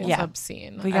control. It's Yeah.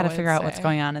 obscene. We I got to would figure out what's say.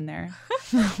 going on in there.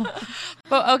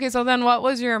 But okay, so then what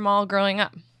was your mall growing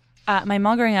up? My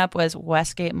mall growing up was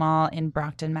Westgate Mall in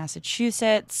Brockton,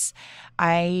 Massachusetts.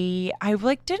 I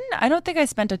don't think I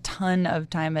spent a ton of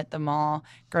time at the mall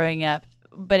growing up,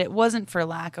 but it wasn't for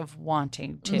lack of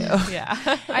wanting to.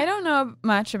 Yeah. I don't know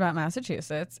much about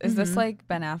Massachusetts. Is this like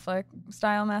Ben Affleck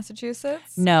style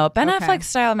Massachusetts? No, Ben Okay. Affleck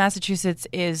style Massachusetts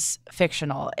is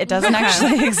fictional. It doesn't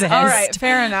actually exist. All right,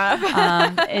 fair enough.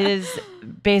 It is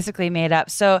basically made up.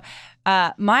 So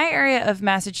my area of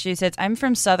Massachusetts, I'm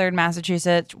from southern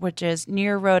Massachusetts, which is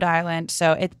near Rhode Island.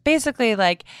 So it's basically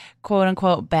like quote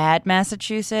unquote bad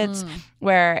Massachusetts,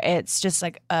 where it's just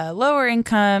like a lower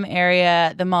income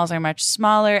area. The malls are much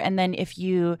smaller. And then if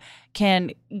you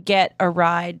can get a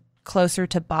ride closer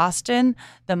to Boston,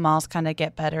 the malls kind of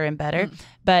get better and better.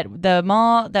 But the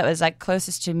mall that was like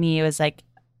closest to me was like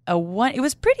it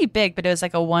was pretty big, but it was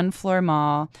like a 1-floor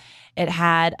mall. It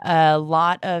had a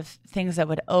lot of things that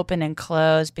would open and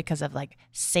close because of like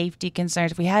safety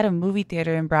concerns. We had a movie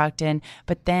theater in Brockton,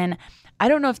 but then I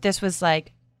don't know if this was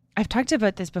like, I've talked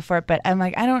about this before, but I'm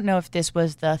like, I don't know if this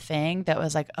was the thing that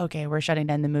was like, okay, we're shutting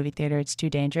down the movie theater. It's too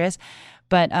dangerous.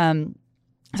 But so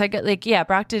I got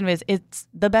Brockton it's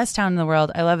the best town in the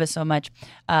world. I love it so much.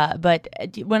 But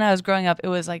when I was growing up, it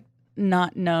was like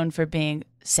not known for being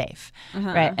safe,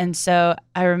 right? And so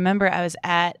I remember I was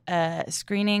at a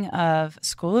screening of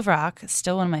School of Rock,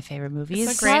 still one of my favorite movies.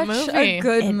 It's a great Such movie. a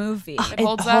good movie. It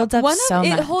holds up. One so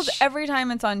much. It holds every time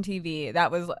it's on TV.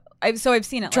 That was so I've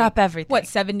seen it. Drop like, everything. What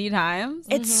 70 times?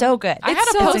 It's so good. I had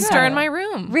a poster in my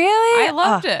room. Really? I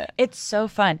loved it. It's so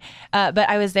fun. But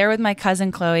I was there with my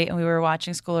cousin Chloe, and we were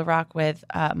watching School of Rock with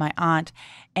my aunt,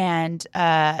 and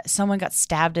someone got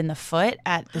stabbed in the foot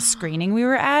at the screening we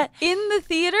were at. In the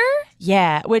theater?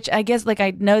 Yeah, which I guess like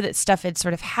I know that stuff had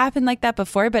sort of happened like that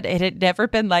before, but it had never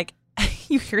been like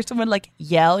you hear someone like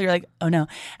yell, you're like, oh no.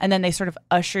 And then they sort of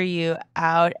usher you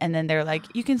out, and then they're like,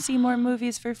 you can see more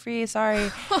movies for free, sorry.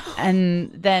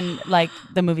 And then like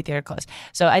the movie theater closed.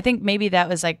 So I think maybe that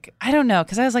was like, I don't know,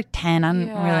 because I was like 10. I don't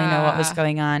really know what was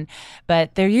going on.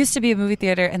 But there used to be a movie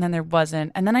theater, and then there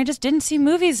wasn't. And then I just didn't see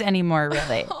movies anymore,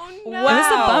 really. Oh, no.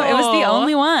 Wow. It was the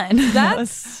only one.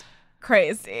 That's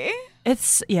crazy.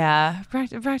 It's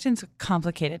Brockton's a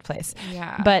complicated place.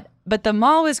 Yeah. But the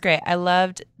mall was great. I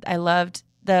loved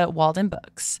the Walden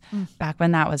Books back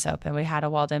when that was open. We had a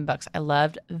Walden Books. I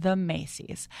loved the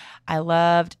Macy's.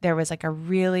 There was like a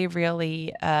really,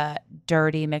 really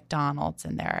dirty McDonald's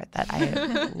in there that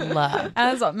I loved.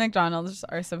 As McDonald's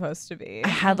are supposed to be. I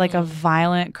had like a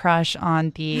violent crush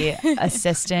on the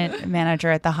assistant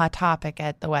manager at the Hot Topic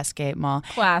at the Westgate Mall.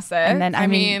 Classic. And then I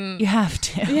mean you have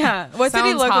to. Yeah. What did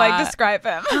he Sounds look hot. like? Describe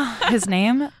him. His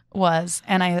name was,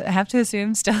 and I have to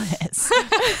assume still is,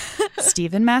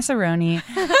 Stephen Massaroni.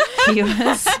 He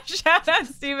was. Shout out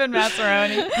Stephen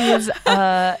Massaroni. He was.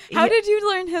 How did you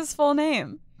learn his full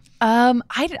name?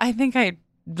 I think I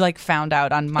like found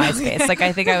out on MySpace. Like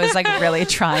I think I was like really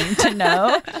trying to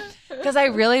know. Because I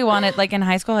really wanted, like in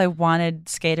high school, I wanted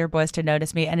skater boys to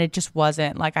notice me, and it just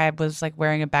wasn't. Like I was like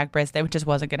wearing a back bracelet, which just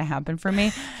wasn't going to happen for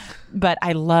me. But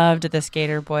I loved the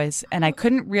skater boys, and I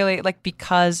couldn't really like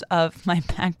because of my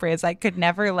back brace. I could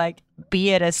never like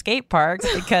be at a skate park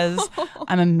because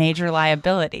I'm a major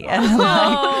liability. And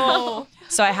like,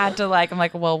 so I had to like, I'm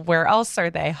like, well, where else are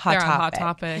they? They're on Hot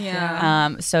Topic.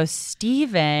 Yeah. So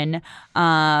Steven,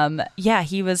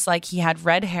 he was like, he had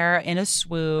red hair in a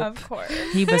swoop. Of course.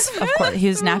 He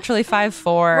was naturally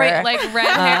 5'4". Wait, like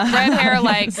red hair,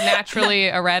 like naturally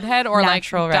a redhead, or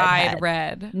Natural like dyed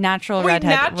redhead. red? Natural Wait,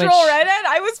 redhead. natural redhead?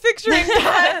 I was picturing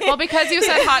that. Well, because you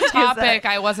said Hot Topic,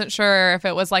 I wasn't sure if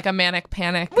it was like a manic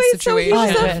panic Wait, so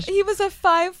situation. he was a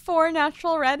 5'4"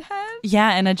 natural redhead?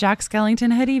 Yeah, and a Jack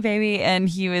Skellington hoodie, baby. And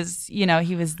he was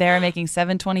there making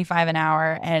 $7.25 an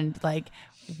hour and like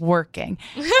working.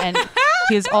 And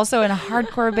he was also in a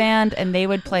hardcore band, and they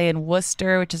would play in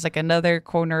Worcester, which is like another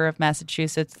corner of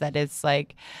Massachusetts that is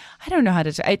like, I don't know how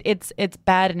to say it. It's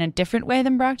bad in a different way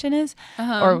than Brockton is,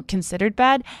 or considered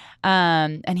bad.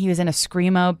 And he was in a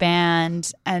screamo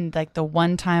band, and like the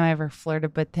one time I ever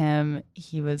flirted with him,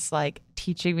 he was like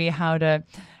teaching me how to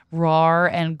roar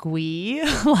and gui.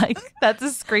 Like that's a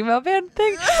screamo band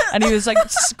thing, and he was like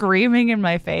screaming in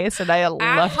my face, and I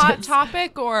loved Hot it.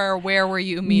 Topic, or where were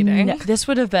you meeting? No, this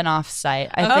would have been off-site.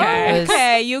 I think it was.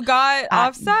 Okay, you got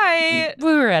off-site.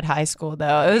 We were at high school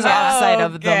though. It was off-site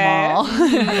of the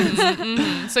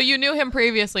mall. So you knew him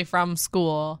previously from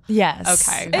school. Yes.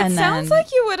 Okay. It sounds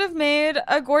like you would have made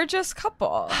a gorgeous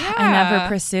couple. I never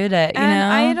pursued it. You And know,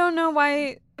 I don't know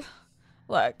why.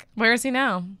 Look, Where is he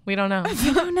now? We don't know.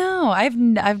 I don't know.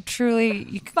 I've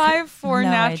truly 5'4" no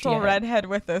natural idea. redhead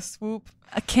with a swoop.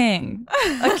 A king.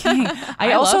 I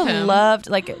love also him. loved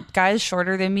like guys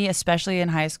shorter than me, especially in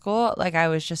high school. Like I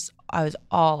was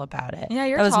all about it. Yeah,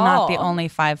 you're I was not the tall. only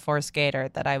 5'4" skater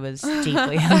that I was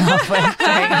deeply in love with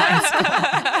during high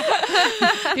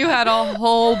school. You had a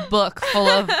whole book full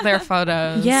of their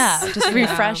photos. Yeah, just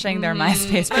refreshing their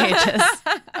MySpace pages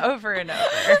over and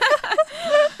over.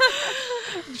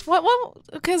 Well,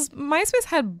 because MySpace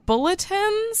had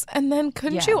bulletins, and then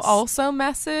couldn't you Yes. also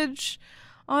message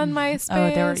on MySpace?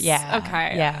 Oh, there were- yeah,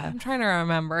 Okay. yeah. I'm trying to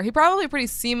remember. He probably pretty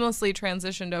seamlessly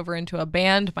transitioned over into a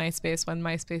band MySpace when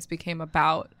MySpace became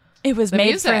about. It was The made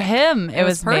music. for him. It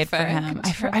was was made for perfect.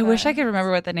 him. I wish I could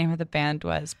remember what the name of the band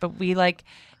was, but we like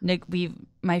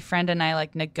my friend and I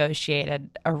like negotiated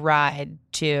a ride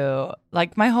to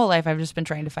like my whole life. I've just been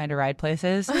trying to find a ride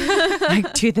places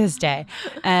like to this day,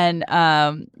 and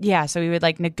so we would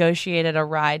like negotiated a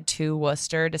ride to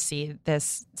Worcester to see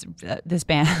this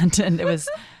band, and it was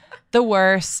the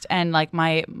worst. And like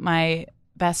my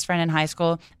best friend in high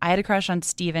school, I had a crush on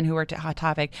Steven, who worked at Hot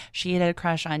Topic. She had a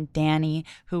crush on Danny,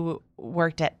 who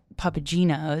worked at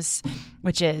Papagino's,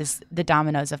 which is the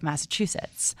Domino's of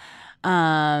Massachusetts.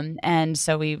 And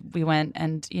so we went,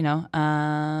 and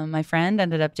my friend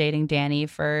ended up dating Danny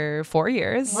for 4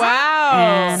 years. Wow.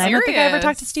 And I don't think I ever serious?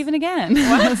 talked to Steven again.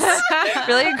 It was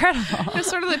really incredible. Just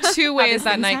sort of the two ways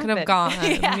that things night could have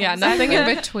happen. gone. Yeah, nothing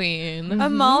in between. A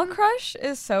mall crush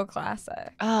is so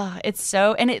classic. Oh, it's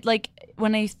so, and it like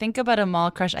when I think about a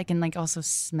mall crush, I can like also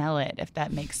smell it, if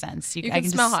that makes sense. You I can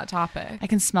smell just- Hot Topic. I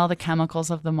can smell the chemicals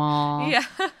of the mall. Yeah.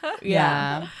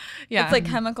 Yeah. Yeah. It's like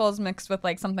chemicals mixed with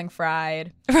like something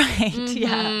fried. Right.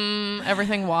 Yeah.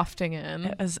 Everything wafting in.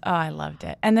 It was, I loved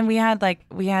it. And then we had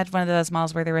one of those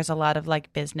malls where there was a lot of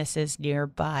like businesses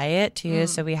nearby it too.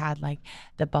 So we had like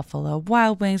the Buffalo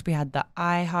Wild Wings, we had the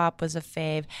IHOP was a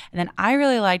fave. And then I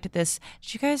really liked this.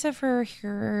 Did you guys ever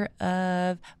hear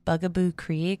of Bugaboo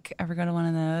Creek? Ever go to one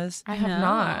of those? I have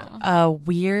not. A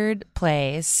weird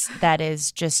place that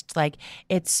is just like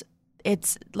it's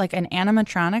like an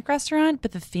animatronic restaurant,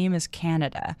 but the theme is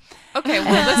Canada. Okay,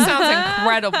 well, this sounds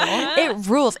incredible. It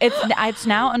rules. It's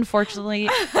now unfortunately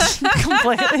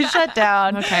completely shut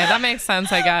down. Okay, that makes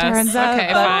sense, I guess. Turns out, okay,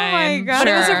 but- fine. Oh my God. But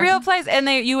it was a Sure. real place, and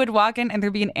you would walk in, and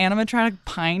there'd be an animatronic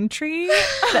pine tree.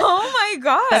 Oh my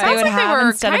God. That they Sounds would like they have were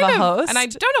instead of kind a host. And I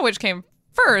don't know which came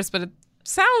first, but it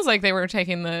sounds like they were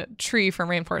taking the tree from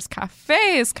Rainforest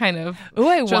Cafe's kind of Ooh,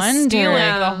 I just wonder. stealing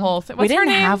the whole thing. We What's her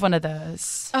didn't name? have one of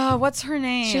those. What's her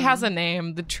name? She has a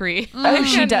name, the tree. Oh, I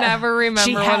she can does. never remember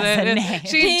She what has it a is. name.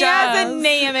 She She does. has a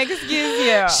name.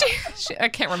 Excuse you. I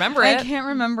can't remember I it. can't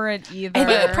remember it either. I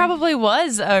think it probably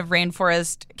was a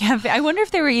Rainforest Cafe. I wonder if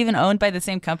they were even owned by the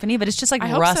same company, but it's just like I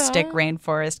hope rustic so.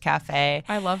 Rainforest Cafe.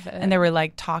 I love it. And they were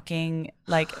like talking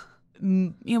like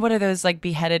what are those like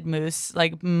beheaded moose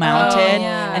like mounted,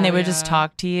 yeah. and they would just Yeah.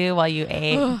 talk to you while you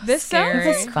ate. This Scary.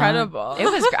 sounds Fun. incredible. It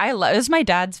was it was my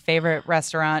dad's favorite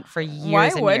restaurant for years. Why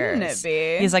and wouldn't years.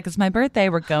 it be? He's like, it's my birthday.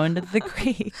 We're going to the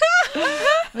creek.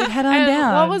 We'd head on And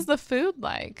down. what was the food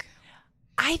like?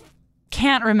 I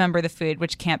can't remember the food,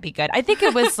 which can't be good. I think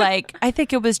it was like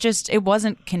it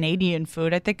wasn't Canadian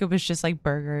food. I think it was just like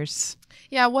burgers.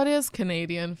 Yeah, what is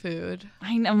Canadian food?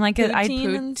 I'm like,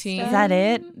 Poutine and poutine. is that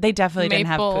it? They definitely didn't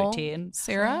have Maple poutine.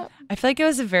 syrup? I feel like it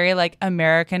was a very like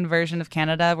American version of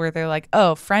Canada where they're like,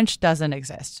 oh, French doesn't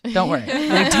exist. Don't worry.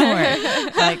 Like, don't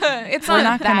worry. Like, It's we're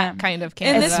not, not gonna- that kind of and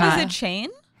Canada. this It's was not. a chain?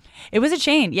 It was a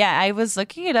chain. Yeah, I was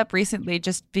looking it up recently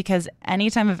just because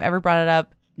anytime I've ever brought it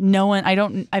up,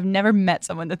 I've never met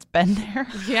someone that's been there.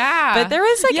 Yeah. But there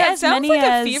was like Yeah, it as sounds many like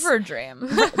as a fever dream.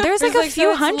 There's like a few so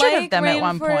it's hundred like of them at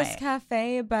one Rainforest point.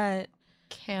 Cafe, but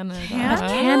Canada.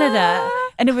 Canada.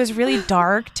 And it was really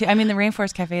dark too. I mean, the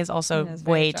Rainforest Cafe is also It is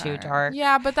very way too dark.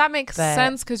 Yeah, but that makes But-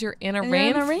 sense because you're in a You're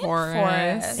in a rainforest.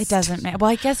 rainforest. It doesn't matter. Well,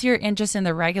 I guess you're just in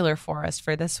the regular forest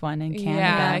for this one in Canada.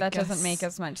 Yeah, I that guess. doesn't make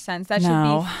as much sense. That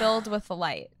No. should be filled with the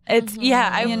light. It's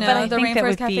yeah, You know, but I the think that Rainforest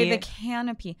would Cafe, be. the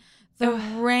canopy, the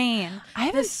rain, I the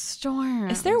haven't. storm.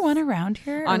 Is there one around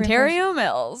here? A Rainforest- Ontario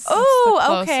Mills. Oh, The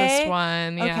closest okay.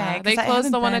 one. Yeah. Okay, 'cause They I closed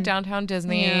haven't the one at been- downtown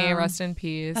Disney. Yeah. Rest in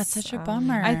peace. That's such a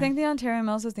bummer. I think the Ontario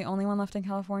Mills is the only one left in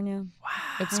California.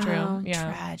 It's true.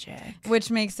 Yeah. Tragic. Which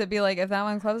makes it be like, if that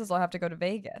one closes, I'll have to go to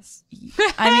Vegas.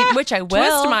 I mean, which I will.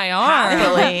 Twist my arm.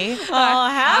 Happily.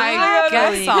 I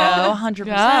guess I'll 100%.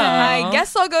 go. I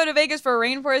guess I'll go to Vegas for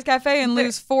Rainforest Cafe and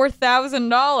lose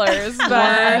 $4,000.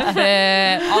 Worth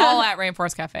it. All at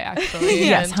Rainforest Cafe, actually.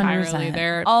 Yes, entirely 100%.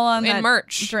 there. All on in that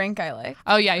merch. drink I like.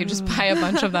 Oh yeah, you just buy a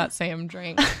bunch of that same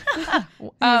drink.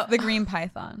 The Green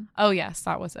Python. Oh yes,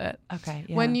 that was it. Okay.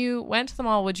 Yeah. When you went to the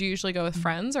mall, would you usually go with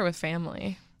friends or with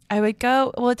family? I would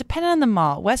go, well, it depended on the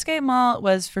mall. Westgate Mall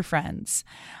was for friends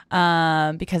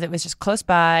because it was just close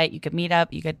by. You could meet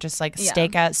up. You could just like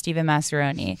stake out Stephen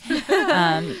Mascheroni.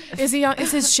 Is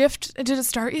his shift, did it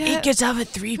start yet? He gets off at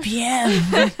 3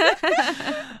 p.m.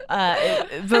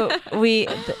 But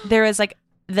there was like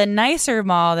the nicer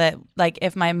mall that like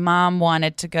if my mom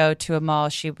wanted to go to a mall,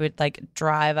 she would like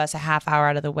drive us a half hour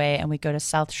out of the way and we'd go to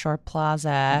South Shore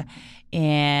Plaza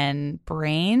in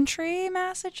Braintree,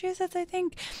 Massachusetts, I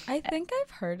think. I think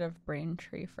I've heard of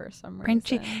Braintree for some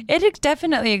Braintree. reason. It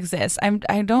definitely exists. I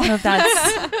don't know if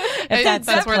that's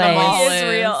That's where the mall is is.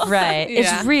 real. Right. Yeah.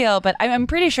 It's real, but I'm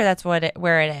pretty sure that's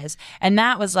where it is. And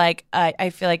that was like I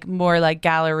feel like more like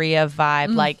Galleria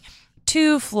vibe, like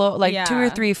two or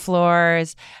three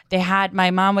floors. They had,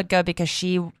 my mom would go because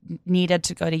she needed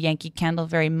to go to Yankee Candle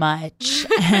very much.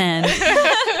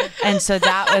 And so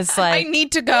that was like, I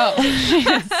need to go.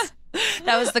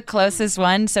 that was the closest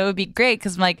one. So it would be great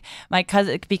because like my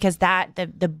cousin, because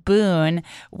the boon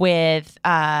with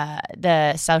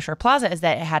the South Shore Plaza is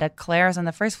that it had a Claire's on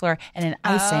the first floor and an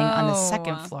icing on the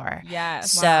second floor.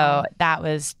 Yes. So that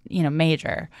was,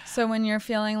 major. So when you're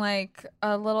feeling like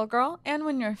a little girl and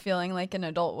when you're feeling like an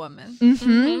adult woman.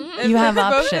 You have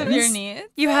options. Both of your needs.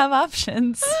 You have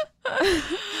options.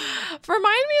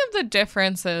 Remind me of the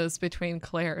differences between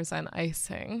Claire's and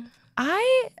icing.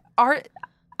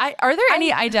 Are there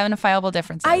any identifiable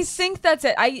differences? I think that's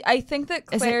it. I think that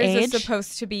Is it Claire's is age?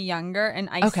 supposed to be younger and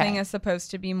icing is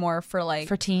supposed to be more for like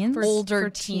for teens. older For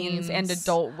teens and teens.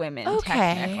 adult women Okay.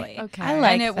 technically. Okay. I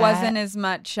like and it that. wasn't as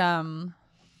much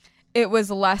it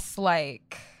was less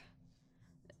like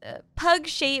pug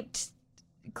shaped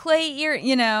clay ear,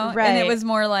 and it Right. was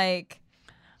more like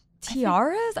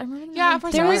tiaras. I remember them Yeah, being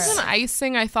for some tiaras. reason,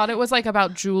 icing, I thought it was like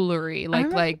about jewelry, like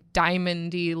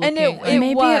diamondy looking. And it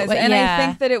Maybe was, it- and yeah. I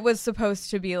think that it was supposed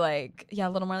to be like, a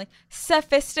little more like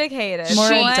sophisticated, more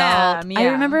glam, adult. Yeah. I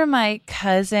remember my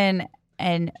cousin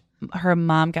and her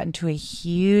mom got into a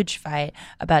huge fight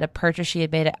about a purchase she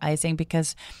had made at icing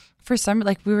because for some,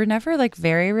 like, we were never like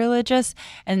very religious.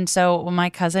 And so when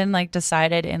my cousin like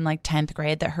decided in like 10th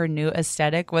grade that her new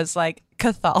aesthetic was like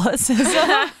Catholicism,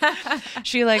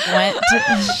 she like went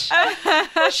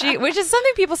to, which is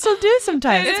something people still do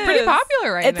sometimes. It's pretty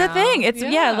popular right It's now. a thing. It's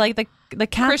like the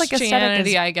Catholic aesthetic Christianity,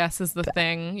 is, I guess, is the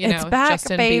thing. it's back,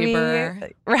 Justin baby.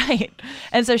 Bieber. Right.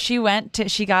 And so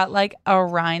she got like a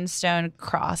rhinestone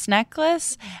cross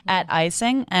necklace at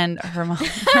icing, and her mom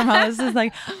was just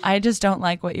like, I just don't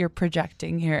like what you're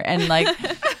projecting here. And like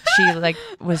she like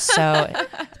was so,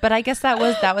 but I guess that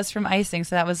was from icing.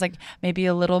 So that was like maybe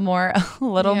a little more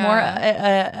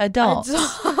adult.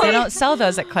 They don't sell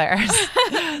those at Claire's.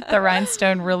 The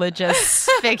rhinestone religious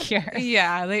figure.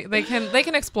 Yeah, they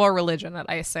can explore religion at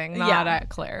icing, not at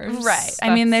Claire's. Right.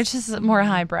 I mean, they're just more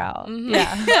highbrow.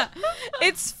 yeah.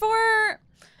 It's for, I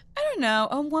don't know,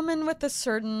 a woman with a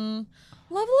certain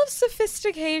level of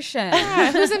sophistication.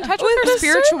 Yeah, who's in touch with her a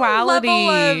certain spirituality.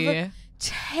 level of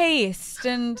taste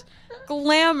and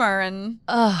glamour, and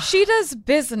she does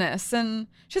business, and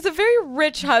she has a very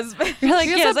rich husband. You're like,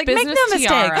 She has yeah, a it's like, make business no mistake,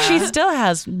 tiara. she still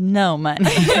has no money.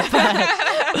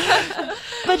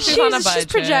 But She's on a she's budget.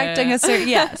 projecting a certain,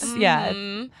 yes, yeah.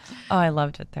 Oh, I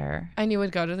loved it there. And you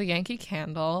would go to the Yankee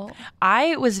Candle.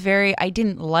 I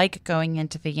didn't like going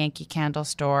into the Yankee Candle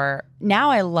store. Now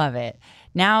I love it.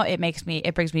 Now it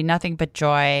brings me nothing but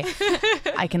joy.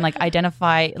 I can like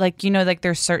identify, like, like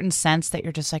there's certain scents that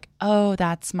you're just like, oh,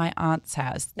 that's my aunt's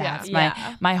house. That's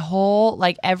my whole,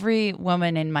 like every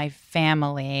woman in my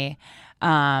family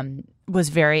was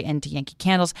very into Yankee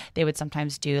Candles. They would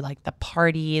sometimes do like the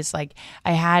parties. Like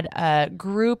I had a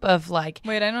group of like,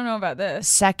 Wait, I don't know about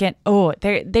this.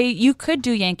 you could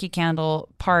do Yankee Candle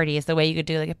parties the way you could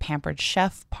do like a Pampered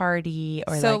Chef party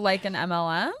or So like an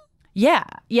MLM? Yeah.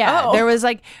 Oh. There was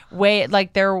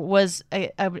there was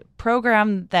a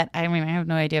program that, I mean, I have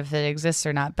no idea if it exists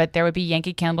or not, but there would be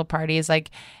Yankee Candle parties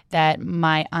like that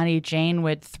my Auntie Jane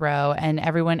would throw, and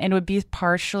it would be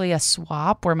partially a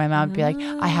swap where my mom would be like,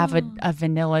 I have a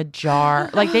vanilla jar.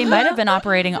 Like they might have been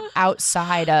operating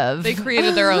outside of. They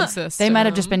created their own system. They might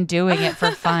have just been doing it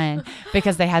for fun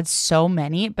because they had so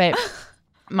many, but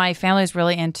my family's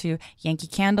really into Yankee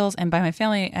Candles. And by my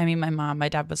family, I mean my mom. My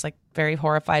dad was like very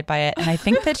horrified by it. And I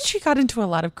think that she got into a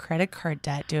lot of credit card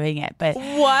debt doing it. But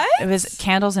what? It was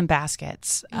Candles and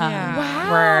Baskets.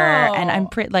 Wow. And I'm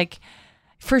pretty like,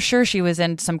 for sure she was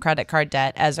in some credit card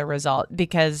debt as a result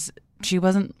because she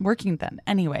wasn't working then.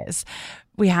 Anyways,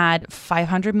 we had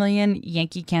 500 million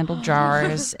Yankee Candle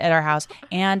jars at our house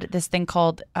and this thing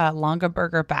called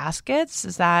Longaberger baskets.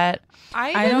 Is that?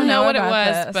 I don't know what it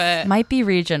was, this. but Might be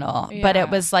regional, but Yeah. it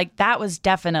was like that was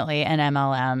definitely an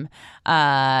MLM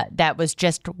that was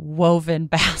just woven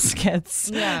baskets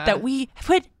Yeah. that we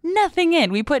put nothing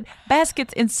in. We put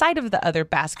baskets inside of the other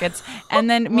baskets, and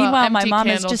then meanwhile my empty mom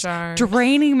is candle just jars.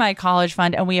 draining my college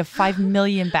fund, and we have 5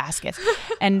 million baskets,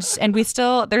 and there's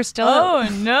still Oh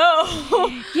no.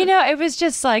 you know, it was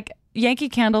just like Yankee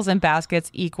Candles and Baskets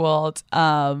equaled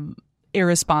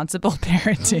irresponsible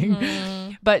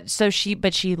parenting. But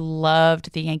she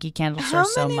loved the Yankee Candle store How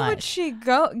so many much. would she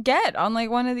get on like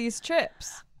one of these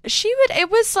trips? It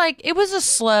was a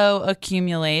slow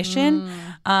accumulation.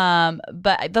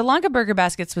 But the Longaberger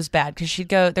baskets was bad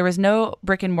because there was no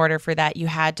brick and mortar for that. You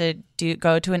had to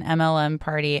go to an MLM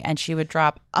party and she would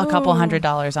drop a couple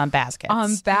 $100 on baskets.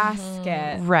 On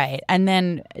basket. Right. And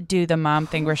then do the mom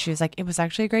thing where she was like, it was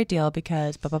actually a great deal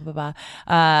because blah, blah, blah,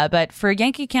 blah. But for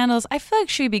Yankee Candles, I feel like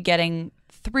she'd be getting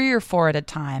 3 or 4 at a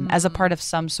time as a part of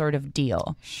some sort of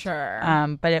deal. Sure.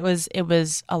 But it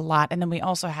was a lot. And then we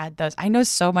also had those. I know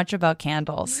so much about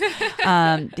candles.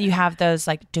 You have those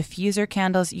like diffuser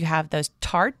candles. You have those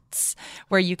tarts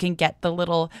where you can get the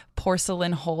little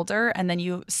porcelain holder and then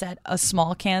you set a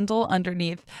small candle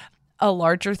underneath a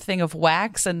larger thing of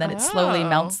wax and then it slowly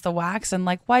melts the wax. And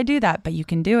like, why do that? But you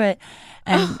can do it.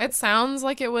 And it sounds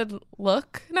like it would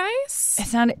look nice. it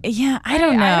sounded, I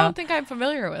don't know. I don't think I'm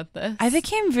familiar with this. I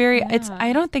became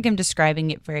I don't think I'm describing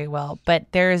it very well, but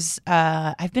there's,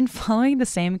 I've been following the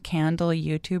same candle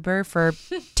YouTuber for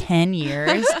 10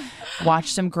 years,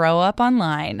 watched him grow up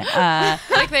online.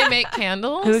 Like they make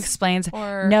candles? Who explains,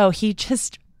 Or- no, he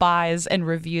just buys and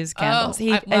reviews candles.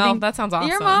 Oh, I think that sounds awesome.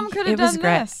 Your mom could have it was done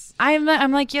great. this.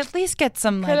 I'm like, you at least get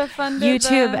some like Could've funded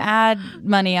YouTube the- ad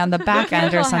money on the back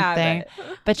end or Little something. habit.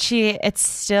 But it's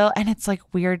still, and it's like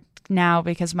weird now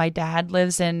because my dad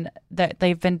lives in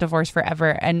they've been divorced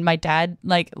forever, and my dad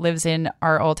like lives in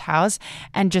our old house,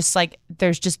 and just like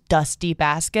there's just dusty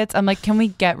baskets. I'm like, can we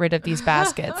get rid of these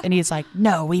baskets? And he's like,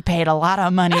 no, we paid a lot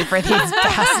of money for these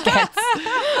baskets.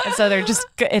 And so they're just,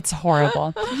 it's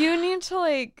horrible. You need to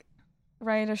like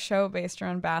write a show based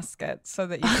around baskets so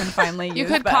that you can finally use You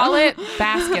could them. call it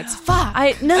baskets. Fuck.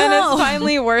 No. And it's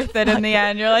finally worth it in the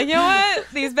end. You're like, you know what?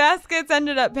 These baskets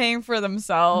ended up paying for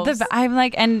themselves. I'm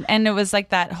like, and it was like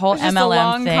that whole It's just a MLM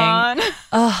long thing. con.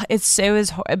 Oh,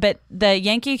 but the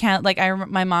Yankee account, like I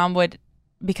remember my mom would,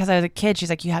 because I was a kid, she's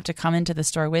like, you have to come into the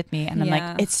store with me. And I'm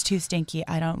Yeah. like, it's too stinky.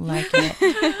 I don't like it.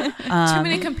 Too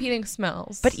many competing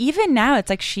smells. But even now, it's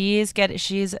like she's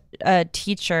a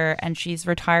teacher and she's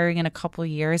retiring in a couple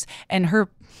years, and her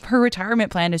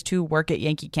retirement plan is to work at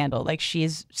Yankee Candle. Like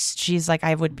she's like,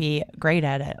 I would be great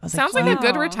at it. I was sounds like a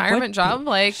good wow. retirement job.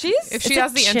 Like She's- if she it's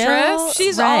has a the chill- interest.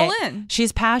 She's Right. all in.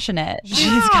 She's passionate.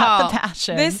 She's got the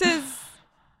passion. This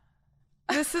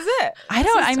is it. I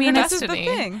don't. I mean, This is the destiny.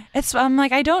 thing. I'm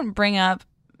like, I don't bring up,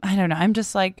 I don't know. I'm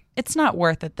just like, it's not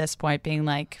worth at this point being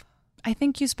like, I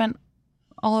think you spent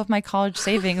all of my college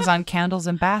savings on candles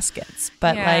and baskets.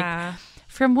 But like,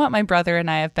 from what my brother and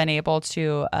I have been able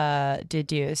to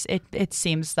deduce, it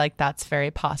seems like that's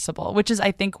very possible, which is,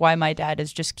 I think, why my dad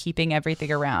is just keeping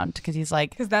everything around, because he's like,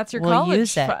 Because that's your we'll college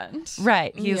use it. fund.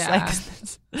 Right. He's Yeah. like,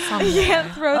 You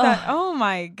can't throw that. Oh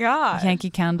my God. Yankee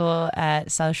Candle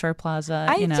at South Shore Plaza.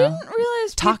 I you know. didn't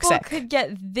realize Toxic. people could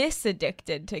get this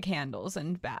addicted to candles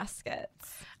and baskets.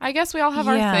 I guess we all have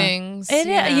Yeah. our things. It,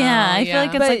 you yeah, know, I feel like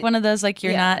it's But- like one of those, like,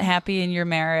 you're yeah. not happy in your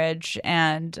marriage,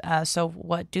 and so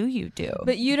what do you do?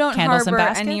 But you don't Candles and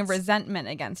harbor any baskets? resentment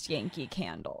against Yankee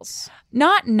Candles.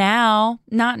 Not now,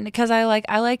 not because I like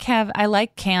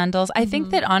candles. I think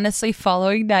that honestly,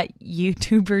 following that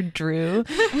YouTuber Drew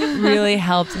really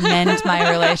helped mend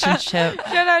my relationship.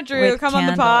 Shout out Drew, with come on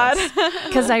the pod.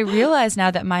 Because I realize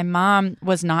now that my mom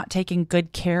was not taking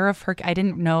good care of her. I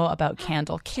didn't know about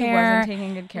candle She care. wasn't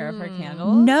taking good care of her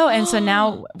candles. No, and so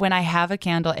now when I have a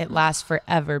candle, it lasts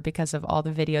forever because of all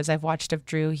the videos I've watched of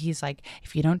Drew. He's like,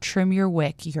 if you don't trim your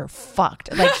wick, you're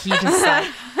fucked. Like he just like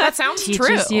that sounds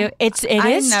teaches true. you. It I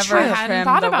is never true. I hadn't trimmed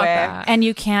thought the about wick. that. And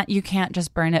you can't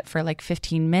just burn it for like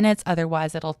 15 minutes,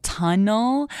 otherwise it'll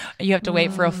tunnel. You have to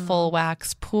wait for a full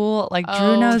wax pool. Like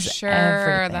Drew knows sure,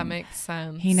 everything. that makes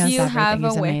sense. He knows Do you everything. have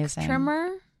He's a wick amazing. trimmer?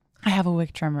 I have a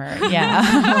wig trimmer.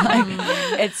 Yeah.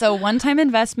 It's a one-time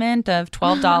investment of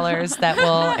 $12 that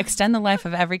will extend the life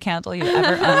of every candle you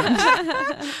ever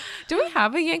owned. Do we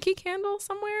have a Yankee Candle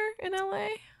somewhere in LA?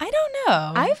 I don't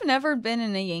know. I've never been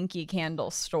in a Yankee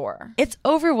Candle store. It's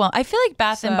overwhelming. I feel like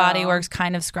Bath and Body Works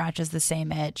kind of scratches the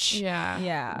same itch. Yeah.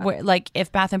 Yeah. Where, like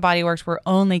if Bath and Body Works were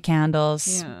only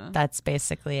candles, that's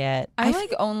basically it. I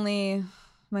like only...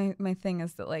 My thing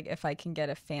is that like if I can get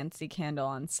a fancy candle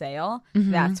on sale,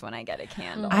 that's when I get a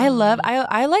candle. I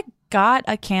like got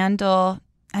a candle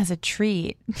as a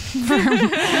treat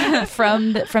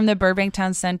from the Burbank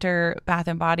Town Center Bath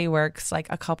and Body Works like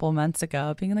a couple months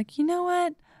ago, being like, you know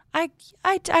what? I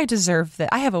deserve that.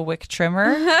 I have a wick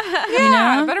trimmer.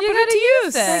 I better put it to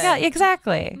use.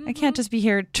 Exactly. I can't just be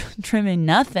here trimming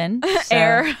nothing. So.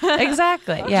 Air.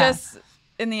 Exactly. Yeah. Just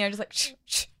in the air, just like shh,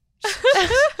 shh.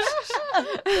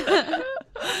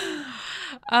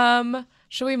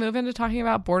 Should we move into talking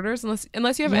about Borders?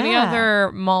 Unless you have any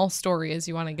other mall stories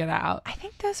you want to get out. I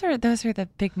think those are the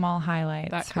big mall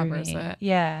highlights. That covers it.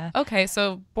 Yeah. Okay,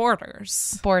 so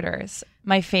Borders. One of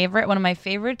my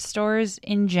favorite stores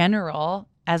in general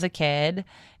as a kid.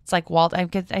 It's like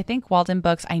I think Walden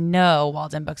Books. I know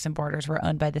Walden Books and Borders were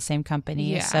owned by the same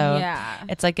company. Yeah. So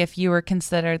it's like if you were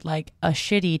considered like a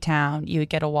shitty town, you would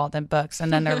get a Walden Books.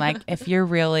 And then they're like, if you're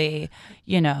really,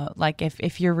 like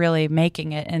if you're really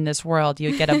making it in this world,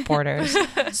 you would get a Borders.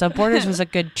 So Borders was a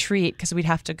good treat because we'd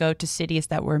have to go to cities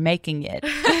that were making it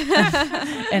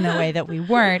in a way that we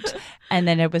weren't. And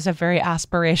then it was a very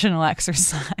aspirational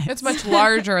exercise. It's much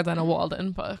larger than a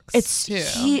Walden Books. It's too.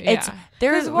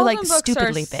 They're like books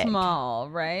stupidly are big. small,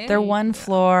 right? They're one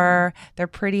floor. They're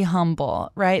pretty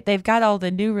humble, right? They've got all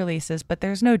the new releases, but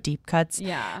there's no deep cuts.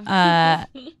 Yeah.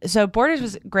 So Borders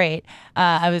was great.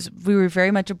 We were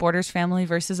very much a Borders family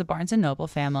versus a Barnes and Noble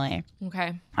family.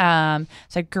 Okay.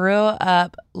 So I grew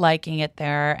up liking it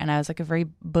there, and I was like a very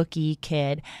booky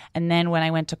kid. And then when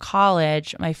I went to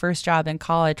college, my first job in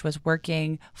college was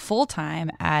working full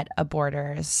time at a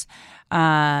Borders.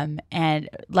 And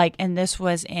this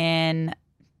was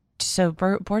so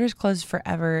Borders closed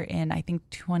forever in I think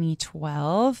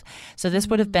 2012. So this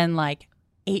would have been like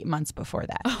 8 months before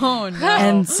that. Oh no!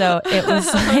 And so it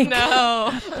was like,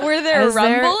 were there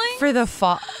rumbling for the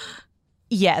fall?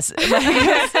 Yes,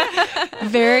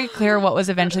 very clear what was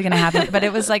eventually going to happen. But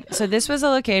it was like, so this was a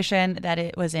location that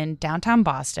it was in downtown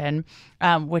Boston,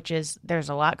 which is there's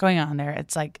a lot going on there.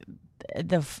 It's like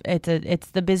it's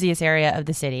the busiest area of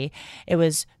the city. It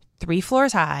was 3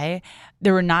 floors high.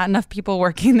 There were not enough people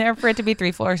working there for it to be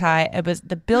 3 floors high.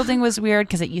 The building was weird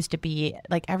because it used to be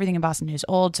like everything in Boston is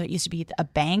old. So it used to be a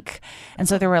bank. And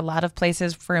so there were a lot of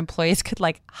places where employees could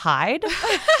like hide.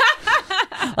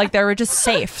 Like there were just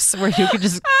safes where you could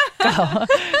just go.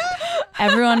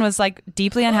 Everyone was like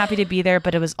deeply unhappy to be there,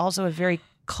 but it was also a very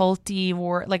culty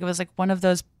like it was like one of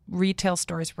those retail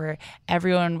stores where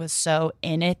everyone was so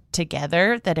in it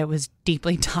together that it was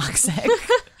deeply toxic.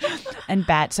 And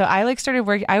bad. So I started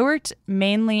working. I worked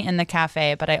mainly in the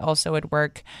cafe, but I also would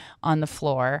work on the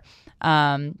floor.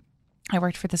 I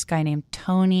worked for this guy named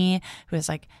Tony, who was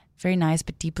like very nice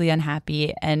but deeply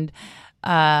unhappy. And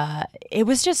it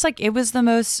was just like it was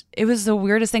the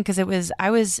weirdest thing because I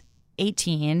was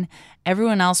 18.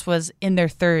 Everyone else was in their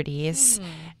 30s.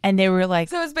 And they were like...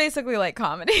 So it's basically like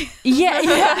comedy. Yeah,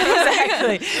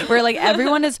 exactly. Where like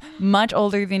everyone is much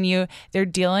older than you. They're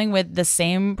dealing with the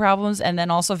same problems and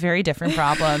then also very different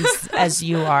problems as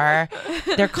you are.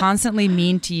 They're constantly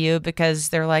mean to you because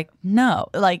they're like, no.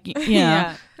 Like,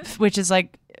 which is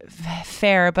like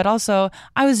fair, but also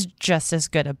I was just as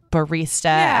good a barista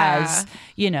as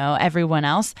everyone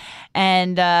else.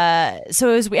 And so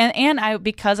it was, and I,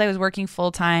 because I was working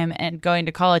full time and going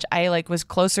to college, I like was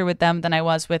closer with them than I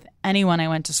was with anyone I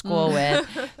went to school with.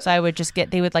 So I would just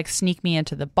they would like sneak me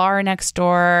into the bar next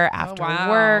door after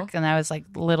work, and I was like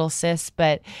little sis.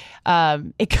 But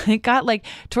it got like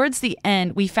towards the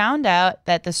end, we found out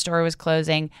that the store was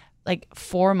closing like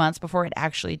 4 months before it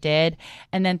actually did,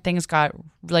 and then things got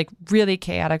like really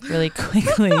chaotic really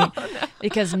quickly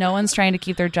because no one's trying to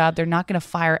keep their job. They're not going to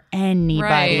fire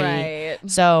anybody. Right.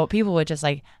 So people would just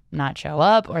like not show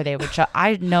up, or they would show.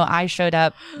 I know I showed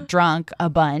up drunk a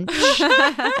bunch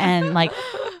and like,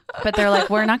 but they're like,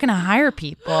 we're not going to hire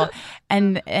people.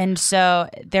 And so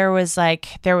there was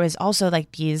also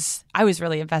like these, I was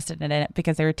really invested in it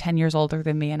because they were 10 years older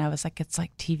than me. And I was like, it's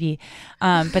like TV.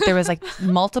 But there was like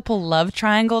multiple love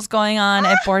triangles going on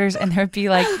at Borders, and there'd be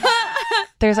like,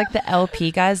 there's like the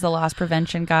LP guys, the loss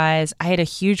prevention guys. I had a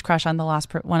huge crush on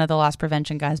one of the loss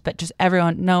prevention guys, but just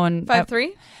everyone, no one.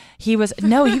 5'3"? He was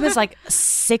like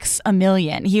 6 a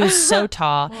million. He was so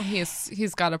tall. Well,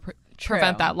 he's got to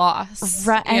prevent that loss.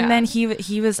 Right. And then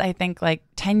he was, I think, like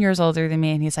 10 years older than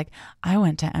me. And he's like, I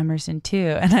went to Emerson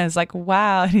too. And I was like,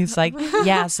 wow. And he's like,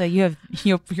 yeah, so you're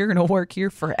going to work here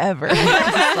forever.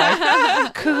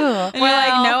 Like, cool. And you're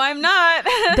like, no, I'm not.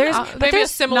 Maybe a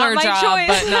similar job,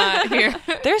 but not here.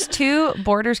 There's two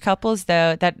Borders couples,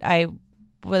 though, that I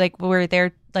were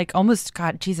there like almost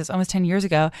 10 years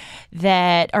ago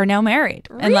that are now married.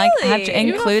 Really? And like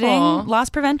including Beautiful. loss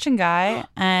prevention guy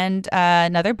and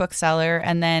another bookseller.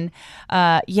 And then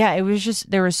it was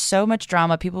just, there was so much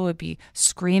drama. People would be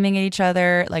screaming at each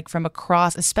other like from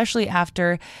across, especially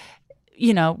after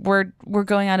we're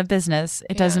going out of business.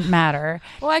 It doesn't matter.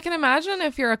 Well, I can imagine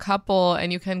if you're a couple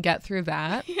and you can get through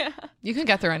that. Yeah. You can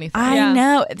get through anything. I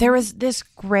know. There was this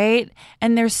great,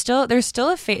 and there's still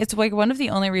it's like one of the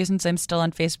only reasons I'm still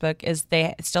on Facebook is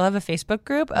they still have a Facebook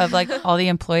group of like all the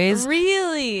employees.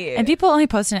 Really? And people only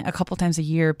post it a couple times a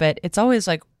year, but it's always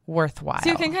like worthwhile.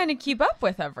 So you can kind of keep up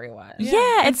with everyone.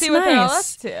 Yeah, and it's see what they're all up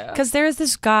nice. to. Because there's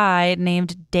this guy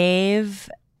named Dave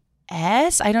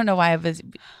S. I don't know why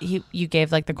you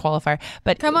gave like the qualifier,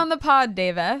 but Come on the pod,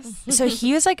 Dave S. so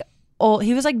he was like old.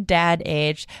 He was like dad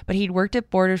age, but he'd worked at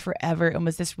Borders forever and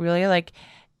was this really like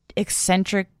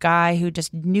eccentric guy who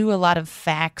just knew a lot of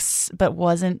facts but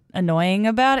wasn't annoying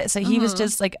about it. So he was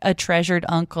just like a treasured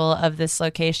uncle of this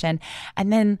location.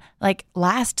 And then like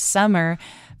last summer,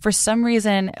 for some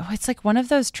reason, it's like one of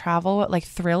those travel, like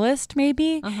Thrillist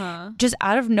maybe, just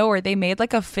out of nowhere, they made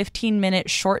like a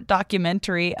 15-minute short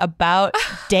documentary about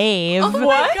Dave, Oh my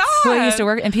God. who I used to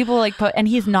work, and people like put, and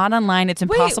he's not online. It's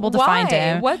impossible to find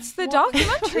him. What's the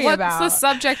documentary What's about? the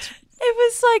subject?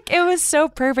 It was so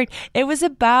perfect. It was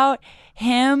about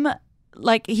him.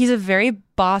 Like, he's a very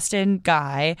Boston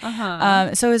guy.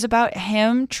 So it was about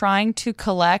him trying to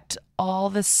collect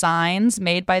all the signs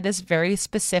made by this very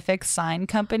specific sign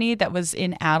company that was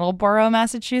in Attleboro,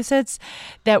 Massachusetts,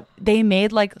 that they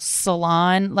made like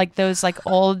salon, like those like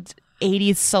old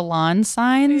 80s salon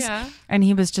signs. Yeah. And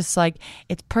he was just like,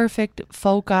 it's perfect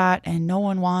folk art and no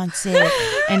one wants it.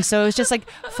 And so it was just like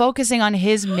focusing on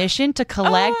his mission to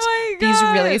collect these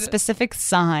really specific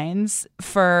signs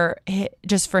for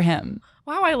just for him.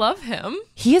 Wow, I love him.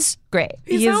 He's great.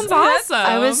 He sounds awesome.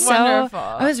 I was Wonderful.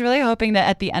 I was really hoping that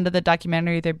at the end of the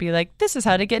documentary there'd be like, this is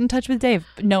how to get in touch with Dave.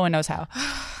 But no one knows how.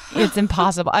 It's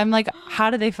impossible. I'm like,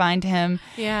 how do they find him?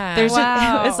 Yeah. It's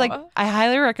like, I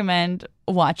highly recommend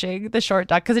watching the short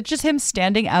doc because it's just him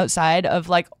standing outside of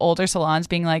like older salons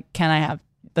being like, can I have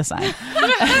the sign?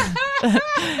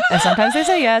 And sometimes they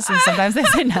say yes and sometimes they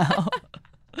say no.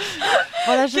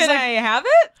 Well, that's just Can I have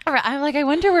it? I'm like, I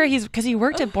wonder where because he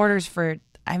worked at Borders for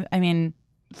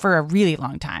a really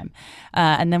long time.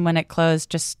 And then when it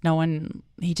closed,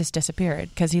 he just disappeared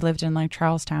because he lived in like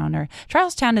Charlestown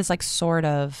is like sort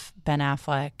of Ben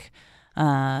Affleck,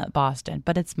 Boston,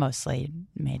 but it's mostly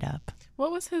made up.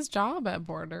 What was his job at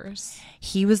Borders?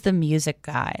 He was the music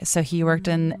guy. So he worked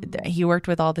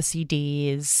with all the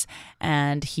CDs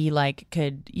and he like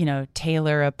could,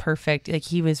 tailor a perfect, like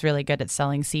he was really good at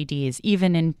selling CDs.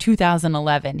 Even in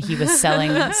 2011, he was selling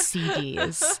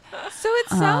CDs. So it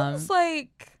sounds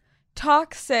like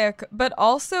toxic, but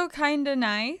also kind of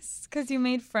nice because you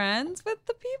made friends with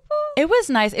the people. It was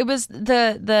nice. It was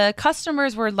the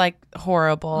customers were like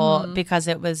horrible because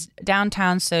it was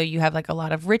downtown. So you have like a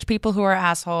lot of rich people who are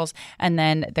assholes, and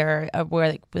then there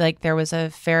were like there was a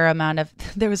fair amount of.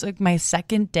 There was like my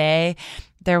second day.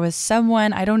 There was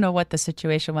someone, I don't know what the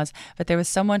situation was, but there was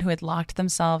someone who had locked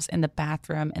themselves in the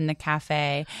bathroom in the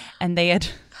cafe, and they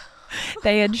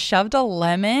had shoved a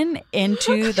lemon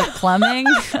into the plumbing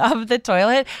of the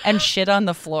toilet and shit on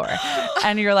the floor.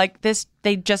 And you're like,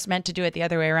 they just meant to do it the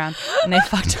other way around and they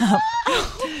fucked up.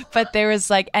 But there was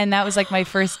like, and that was like my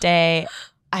first day.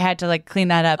 I had to like clean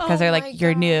that up because they're like,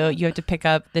 you're new. You have to pick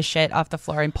up the shit off the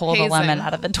floor and pull the lemon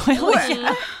out of the toilet.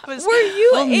 Yeah, Were you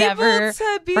we'll able never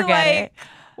to be forget like, it.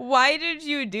 why did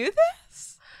you do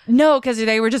this? No, because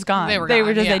they were just gone. They were They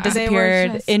gone.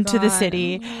 disappeared just into the gone.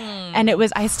 city. And it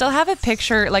was, I still have a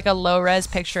picture, like a low res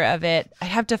picture of it. I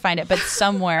have to find it, but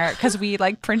somewhere, because we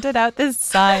like printed out this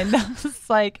sign that was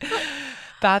like,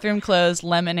 bathroom closed,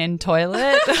 lemon in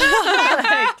toilet.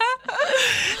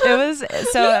 It was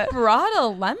so. He brought a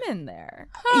lemon there.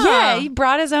 Yeah, he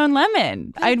brought his own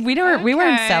lemon. We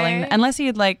weren't selling unless he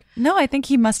had like. No, I think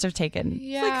he must have taken.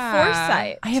 Yeah. Like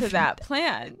foresight I have- to that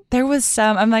plan. There was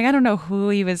some. I'm like, I don't know who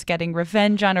he was getting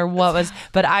revenge on or what was,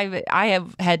 but I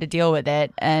have had to deal with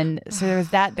it, and so there was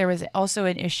that. There was also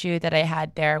an issue that I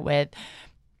had there with,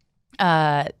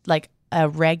 like a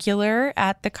regular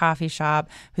at the coffee shop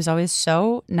who's always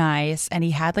so nice, and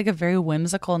he had like a very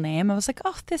whimsical name. I was like,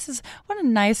 oh, what a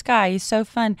nice guy. He's so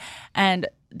fun. And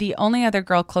the only other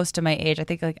girl close to my age, I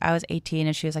think like I was 18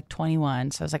 and she was like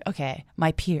 21. So I was like, okay,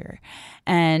 my peer.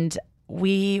 And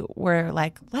we were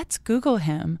like, let's Google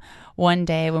him one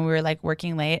day when we were like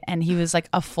working late. And he was like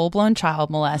a full-blown child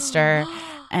molester.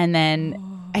 And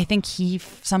then I think he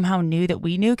somehow knew that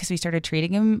we knew because we started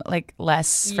treating him like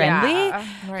less friendly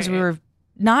because we were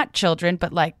not children,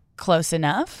 but like close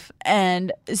enough.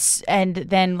 And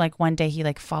then like one day he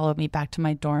like followed me back to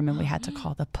my dorm and we had to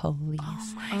call the police.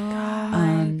 Oh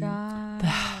my God.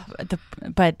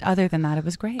 But other than that, it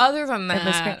was great. Other than that, it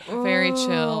was great. Very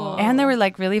chill. And there were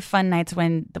like really fun nights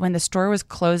when the store was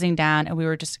closing down and we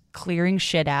were just clearing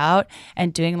shit out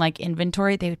and doing like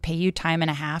inventory. They would pay you time and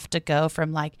a half to go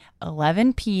from like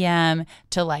 11 p.m.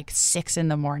 to like 6 in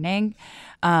the morning.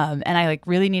 And I like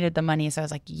really needed the money. So I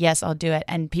was like, yes, I'll do it.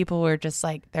 And people were just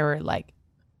like, there were like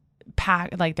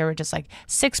there were just like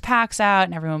 6-packs out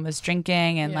and everyone was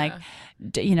drinking and like,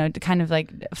 you know, kind of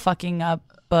like fucking up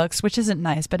books, which isn't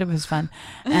nice, but it was fun.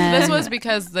 And this was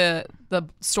because the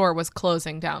store was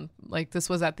closing down. Like this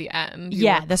was at the end.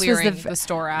 This was the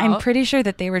store out. I'm pretty sure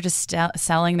that they were just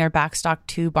selling their back stock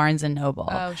to Barnes and Noble.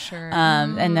 Oh, sure.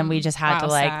 And then we just had to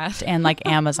like and like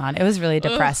Amazon. It was really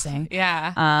depressing.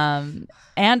 Yeah.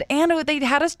 And they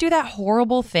had us do that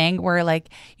horrible thing where like,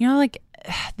 you know, like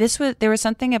there was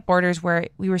something at Borders where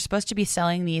we were supposed to be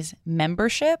selling these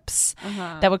memberships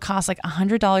that would cost like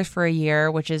 $100 for a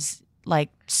year, which is like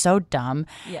so dumb.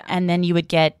 Yeah. And then you would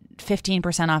get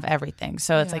 15% off everything.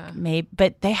 So it's like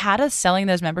but they had us selling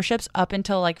those memberships up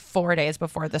until like 4 days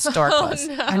before the store closed.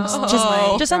 No. And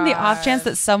just on the off chance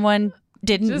that someone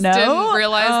didn't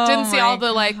didn't see all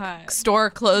the like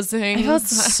store closing. I felt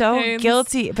so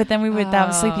guilty, but then that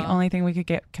was like the only thing we could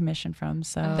get commission from.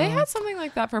 So they had something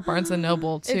like that for Barnes and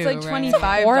Noble too. It's like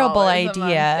 $25. Horrible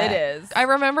idea. It is. I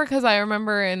remember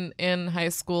in high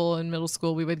school and middle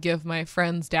school we would give my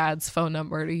friend's dad's phone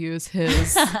number to use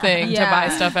his thing to buy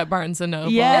stuff at Barnes and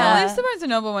Noble. Yeah, at least the Barnes and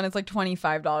Noble one, it's like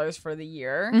 $25 for the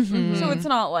year, so it's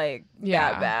not like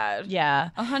that bad. Yeah,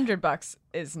 $100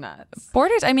 is nuts.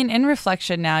 Borders, I mean, in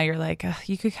reflection now, you're like,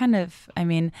 you could kind of, I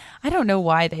mean, I don't know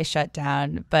why they shut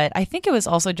down, but I think it was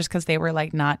also just because they were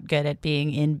like not good at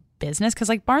being in business, because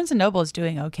like Barnes and Noble is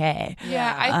doing okay.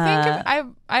 Yeah, I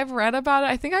think I've read about it.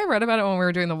 I think I read about it when we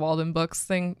were doing the Walden Books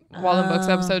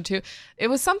episode too. It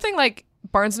was something like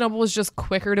Barnes and Noble was just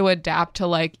quicker to adapt to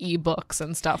like ebooks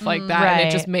and stuff like that, and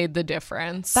it just made the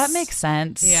difference. That makes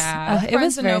sense. Yeah,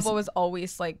 Barnes and Noble was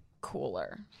always like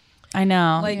cooler. I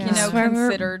know. Like, you know,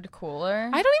 considered cooler.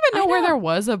 I don't even know where there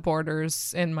was a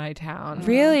Borders in my town.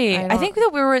 Really? I think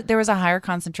that there was a higher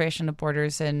concentration of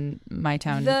Borders in my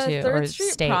town the too. The 3rd or Street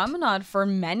state. Promenade for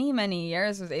many, many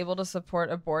years was able to support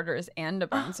a Borders and a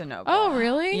Barnes & Noble. Oh,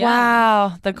 really? Yeah.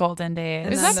 Wow. The golden days.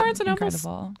 Is that Barnes & Noble?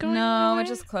 Incredible. No, it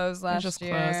just closed last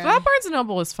year. Closed. That Barnes &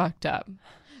 Noble was fucked up.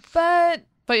 But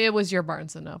it was your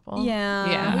Barnes and Noble.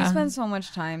 Yeah. We spent so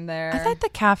much time there. I thought the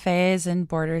cafes and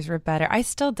Borders were better. I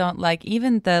still don't like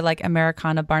even the like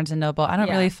Americana Barnes and Noble. I don't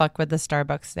really fuck with the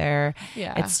Starbucks there.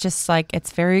 Yeah. It's just like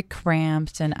it's very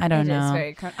cramped and I don't know. It is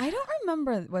very cramped. I don't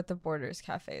remember what the Borders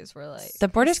cafes were like. The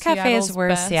Borders cafes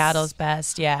were Seattle's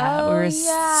best. Yeah. We were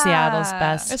Seattle's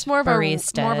best. It's more of a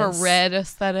red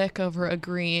aesthetic over a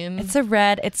green. It's a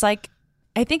red. It's like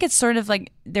I think it's sort of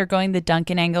like they're going the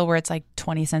Dunkin' angle where it's like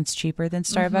 20 cents cheaper than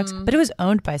Starbucks, but it was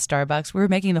owned by Starbucks. We were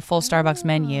making the full Starbucks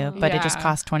menu, but it just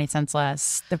cost 20 cents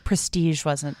less. The prestige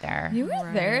wasn't there. You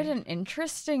were there at an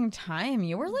interesting time.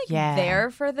 You were like there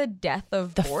for the death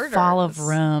of the Borders. fall of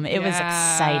Rome. It was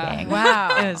exciting.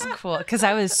 Wow. It was cool because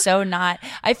I was so not.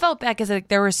 I felt bad because like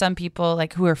there were some people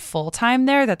like who were full time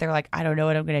there that they're like, I don't know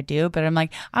what I'm going to do, but I'm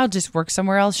like, I'll just work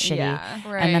somewhere else shitty. Yeah,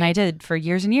 right. And then I did for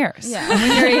years and years. Yeah. And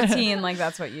when you're 18, like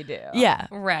that's what you do. Yeah.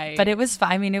 Right. But it was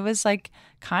fun. I mean, it was like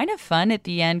kind of fun at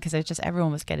the end because it's just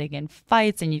everyone was getting in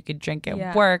fights and you could drink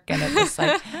at work. And it was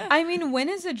like, I mean, when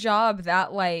is a job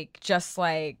that like just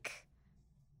like,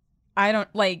 I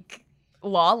don't like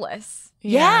lawless?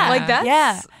 Yeah. Like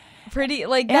that's pretty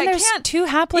like and that there's can't two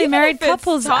happily married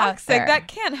couples toxic, out there. that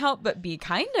can't help but be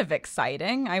kind of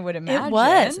exciting, I would imagine. It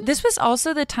was. This was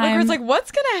also the time where it's like,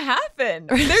 what's gonna happen?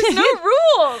 There's no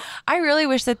rules. I really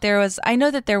wish that there was. I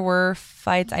know that there were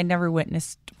fights. I never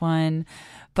witnessed one,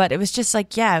 but it was just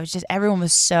like, it was just everyone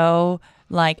was so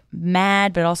like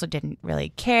mad, but also didn't really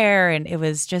care, and it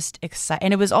was just exciting.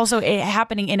 And it was also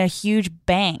happening in a huge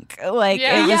bank. Like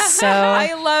it was so.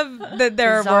 I love that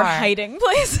there were hiding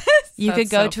places. You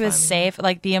could go to a safe,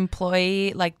 like the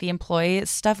employee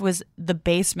stuff was the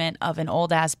basement of an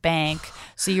old ass bank.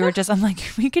 So you were just, I'm like,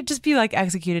 we could just be like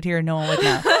executed here and no one would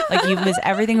know. Like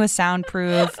everything was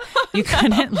soundproof. You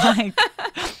couldn't like,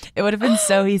 It would have been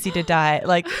so easy to die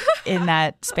like in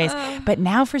that space. But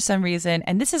now for some reason,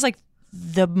 and this is like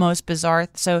the most bizarre.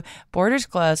 So Borders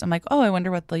closed. I'm like, oh, I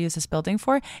wonder what they'll use this building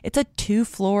for. It's a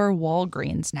 2-floor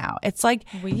Walgreens now. It's like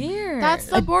weird. That's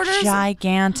the Borders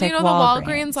gigantic. You know Walgreens.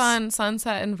 the Walgreens on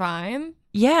Sunset and Vine?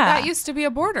 Yeah, that used to be a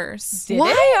Borders.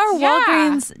 Why are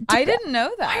Walgreens? I didn't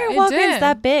know that. Why are Walgreens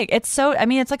that big? It's so. I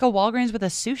mean, it's like a Walgreens with a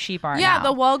sushi bar. Yeah,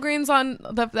 now. the Walgreens on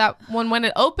that one when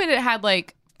it opened, it had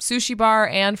like sushi bar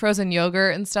and frozen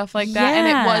yogurt and stuff like that, and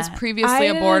it was previously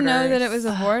a Borders. I didn't know that it was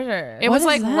a Borders. It was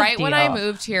like right deal? when I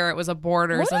moved here, it was a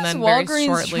Borders, what and then is very Walgreens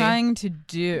shortly. trying to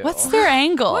do? What's their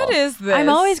angle? What is this? I'm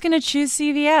always going to choose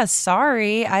CVS.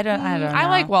 Sorry, I don't know. I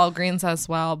like Walgreens as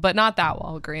well, but not that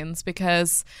Walgreens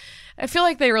because I feel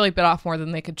like they really bit off more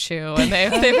than they could chew, and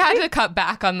they've had to cut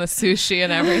back on the sushi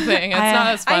and everything. It's not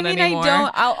as fun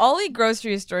anymore. I'll eat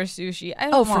grocery store sushi.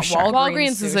 I don't want for sure.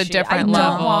 Walgreens is a sushi. different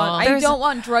level. I don't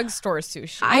want drugstore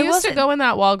sushi. I used to go in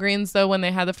that Walgreens though when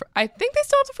they had I think they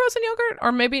still have the frozen yogurt,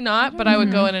 or maybe not. But I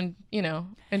would go in and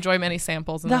enjoy many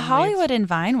samples. And the then Hollywood and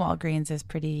Vine Walgreens is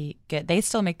pretty good. They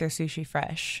still make their sushi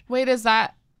fresh. Wait, is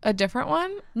that a different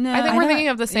one? No, I think we're thinking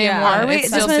of the same one. Are It's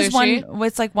still this one is sushi. one.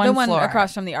 It's like one the one floor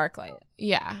across from the ArcLight.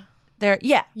 Yeah. There,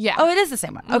 yeah. Yeah. Oh, it is the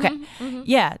same one. Okay,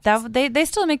 yeah. That they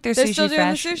still make their They're sushi still doing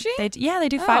fresh. the sushi? They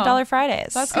do $5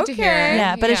 Fridays. That's good to Okay. hear.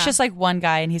 yeah, but it's just like one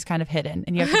guy and he's kind of hidden,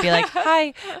 and you have to be like,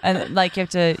 "Hi," and like you have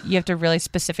to really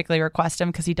specifically request him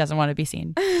because he doesn't want to be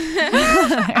seen.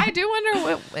 I do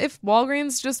wonder if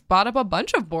Walgreens just bought up a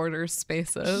bunch of Borders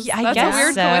spaces. Yeah, I That's guess a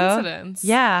weird so. coincidence.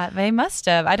 Yeah, they must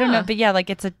have. I don't know, but yeah, like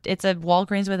it's a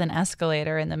Walgreens with an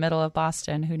escalator in the middle of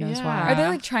Boston. Who knows Yeah. why? Are they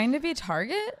like trying to be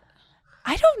Target?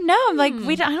 I don't know. Like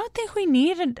I don't think we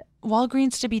need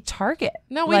Walgreens to be Target.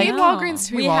 No, we Like, need Walgreens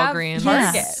to be we have Walgreens.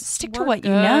 Target. Yeah, stick to We're what you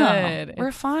know. good. We're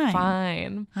It's fine.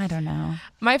 Fine. I don't know.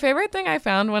 My favorite thing I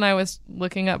found when I was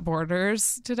looking at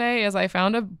Borders today is I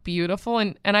found a beautiful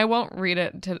and I won't read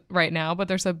it right now, but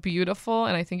there's a beautiful,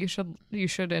 and I think you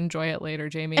should enjoy it later,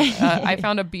 Jamie. I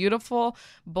found a beautiful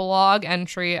blog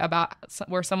entry about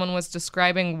where someone was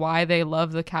describing why they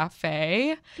love the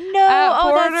cafe. No, at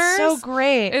Borders. that's so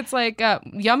great. It's like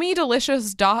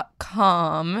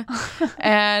yummydelicious.com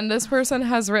and this person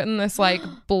has written this like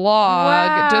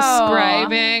blog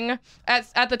describing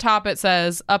at the top it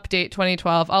says update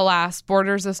 2012, alas,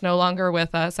 Borders is no longer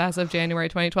with us as of January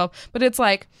 2012, but it's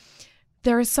like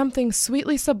there is something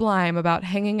sweetly sublime about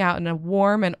hanging out in a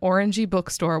warm and orangey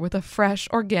bookstore with a fresh,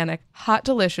 organic, hot,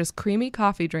 delicious, creamy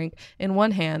coffee drink in one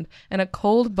hand and a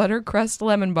cold buttercrust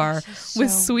lemon bar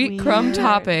with sweet crumb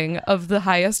topping of the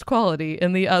highest quality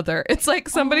in the other. It's like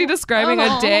somebody describing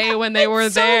a day when they were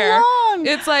there. long.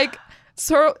 It's like,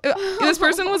 so this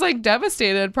person was like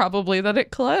devastated probably that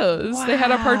it closed. Wow. They had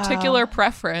a particular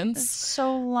preference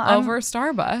so long over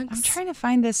Starbucks. I'm trying to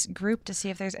find this group to see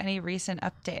if there's any recent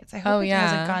updates. I hope it yeah.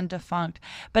 hasn't gone defunct.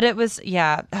 But it was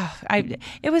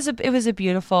it was a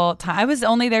beautiful time. I was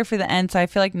only there for the end, so I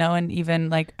feel like no one even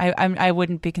like I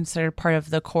wouldn't be considered part of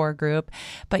the core group.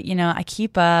 But I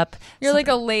keep up. You're like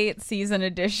a late season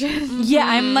edition. Yeah,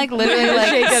 I'm like literally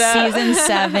like season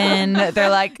 7. They're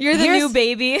like, you're the new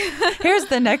baby. Here's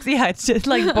the next, it's just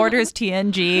like Borders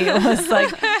TNG was like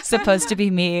supposed to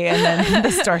be me, and then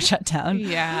the store shut down.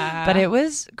 Yeah, but it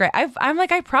was great. I'm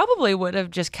like, I probably would have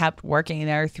just kept working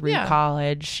there through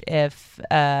college if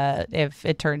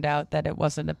it turned out that it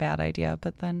wasn't a bad idea.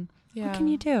 But then what can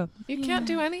you do? You can't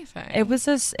do anything. It was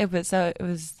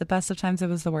the best of times. It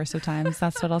was the worst of times.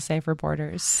 That's what I'll say for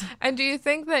Borders. And do you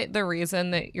think that the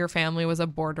reason that your family was a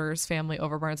Borders family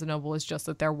over Barnes & Noble is just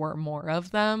that there were more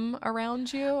of them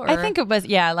around you? Or? I think it was,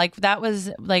 like that was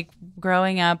like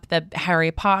growing up, the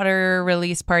Harry Potter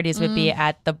release parties would be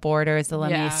at the Borders. The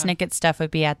Lemony Snicket stuff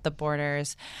would be at the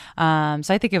Borders. So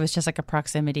I think it was just like a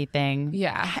proximity thing.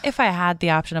 Yeah. If I had the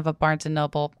option of a Barnes &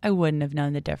 Noble, I wouldn't have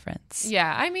known the difference.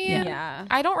 Yeah. I mean,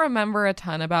 I don't remember a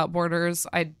ton about Borders.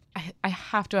 I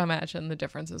have to imagine the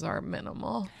differences are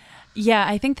minimal. Yeah,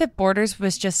 I think that Borders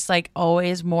was just like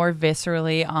always more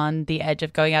viscerally on the edge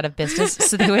of going out of business,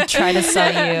 so they would try to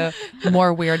sell you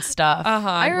more weird stuff.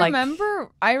 I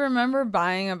remember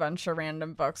buying a bunch of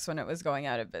random books when it was going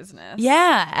out of business.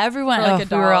 Yeah, everyone. For like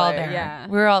 $1. We were all there.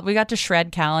 Yeah, we got to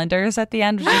shred calendars at the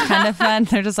end, which was kind of fun.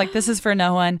 They're just like, this is for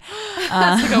no one.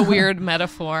 That's like a weird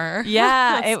metaphor.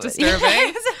 Yeah, it's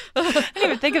disturbing. I didn't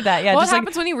even think of that. Yeah, what just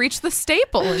happens when you reach the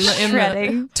staple in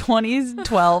shredding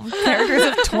 2012 characters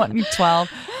of 2012.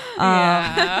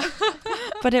 Yeah.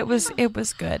 But it was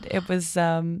good. It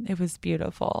was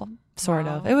beautiful, sort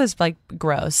of. It was like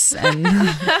gross,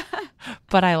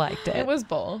 but I liked it. It was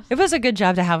both. It was a good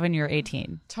job to have when you're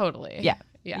 18. Totally. Yeah.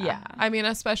 I mean,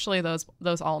 especially those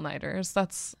all-nighters.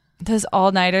 That's those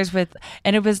all-nighters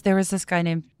there was this guy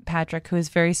named Patrick who was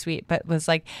very sweet, but was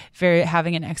like very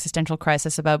having an existential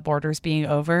crisis about borders being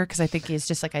over, because I think his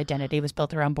just like identity was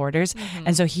built around borders.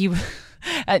 And so he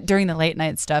during the late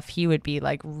night stuff, he would be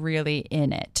like really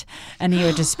in it, and he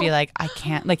would just be like, I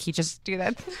can't, like he just do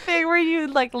that thing where you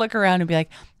like look around and be like,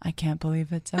 I can't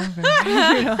believe it's over.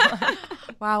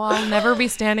 Wow, I'll never be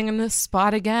standing in this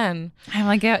spot again. I'm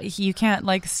like, yeah, you can't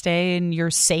like stay in your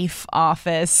safe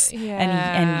office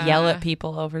and yell at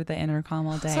people over the intercom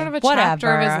all day. Sort of a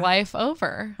chapter of his life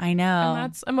over. I know. And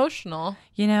that's emotional.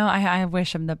 You know, I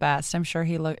wish him the best. I'm sure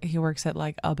he works at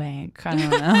like a bank. I don't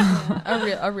know.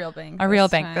 a real bank. A real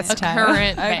bank this time. A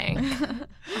current bank.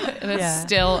 It's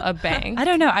still a bank. I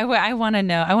don't know. I want to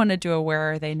know. I want to do a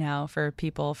where are they now for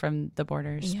people from the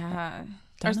borders. Yeah.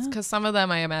 Because some of them,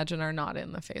 I imagine, are not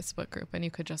in the Facebook group, and you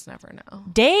could just never know.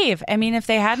 Dave. I mean, if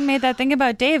they hadn't made that thing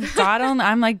about Dave,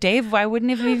 I'm like, Dave, I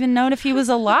wouldn't have even known if he was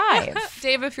alive.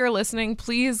 Dave, if you're listening,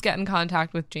 please get in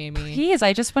contact with Jamie. Please,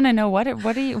 I just want to know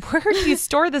where do you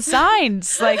store the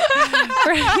signs? Like,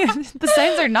 the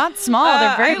signs are not small;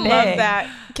 they're very big. I love that.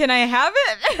 Can I have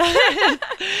it?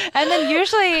 And then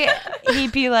usually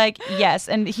he'd be like, yes,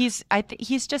 and he's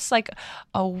just like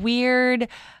a weird.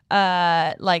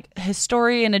 Like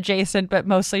historian adjacent, but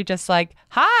mostly just like,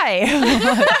 hi.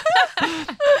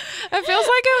 It feels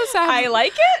like it was. I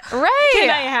like it. Right? Can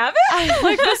I have it?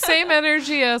 Like the same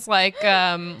energy as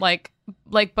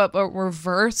but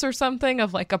reverse or something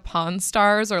of like a Pawn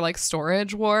Stars or like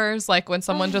Storage Wars, like when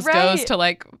someone just goes to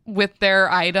like with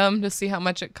their item to see how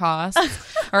much it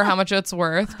costs or how much it's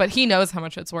worth, but he knows how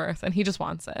much it's worth and he just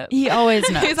wants it. He always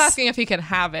knows. He's asking if he can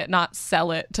have it, not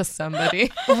sell it to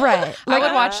somebody. Right. I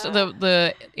would watch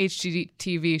the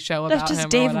HGTV show about him. That's just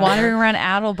Dave wandering around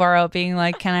Attleboro being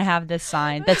like, can I have this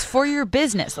sign that's for your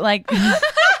business? Like...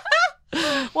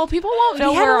 Well, people won't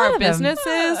know where our business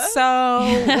is, so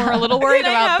we're a little worried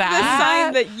about that. The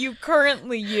sign that you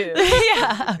currently use.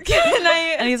 Yeah. Can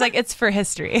I? And he's like, it's for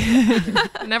history.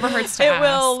 It never hurts to ask. It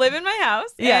will live in my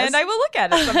house, and I will look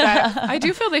at it sometime. I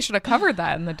do feel they should have covered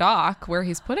that in the doc where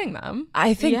he's putting them.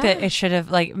 I think that it should have,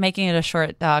 like, making it a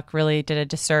short doc really did a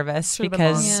disservice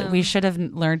because we should have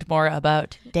learned more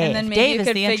about Dave. And then maybe Dave you is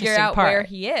could the figure out part. where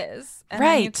he is. And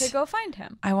then you could go find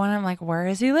him. I want him, like, where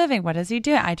is he living? What is he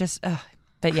doing?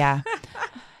 But yeah.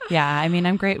 Yeah, I mean,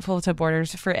 I'm grateful to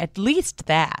Borders for at least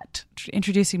that,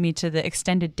 introducing me to the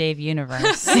extended Dave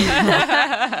universe.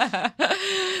 The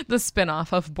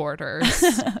spin-off of Borders.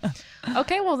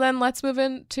 Okay, well then let's move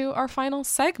into our final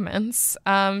segments.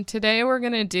 Today we're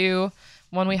going to do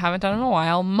one we haven't done in a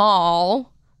while,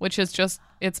 Mall, which is just,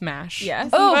 it's MASH. Yes.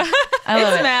 Oh, I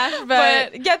love it's it. MASH,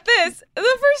 but get this,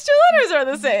 the first two letters are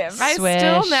the same. I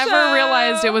still never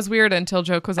realized it was weird until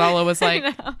Joe Kozala was like,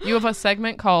 you have a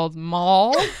segment called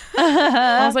Mall?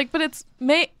 I was like, but it's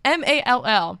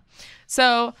M-A-L-L.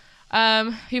 So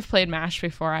you've played MASH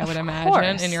before, I would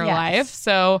imagine, in your life.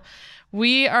 So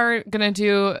we are going to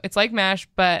do, it's like MASH,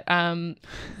 but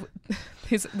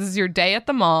this is your day at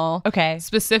the mall. Okay.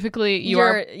 Specifically,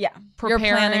 you're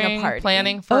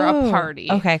planning for a party.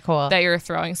 Okay, cool. That you're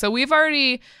throwing. So we've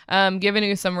already given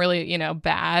you some really,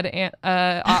 bad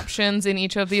options in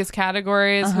each of these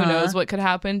categories. Who knows what could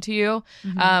happen to you?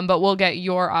 But we'll get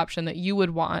your option that you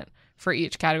would want for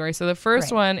each category. So the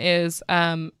first one is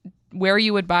where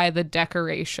you would buy the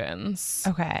decorations.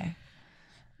 Okay.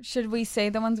 Should we say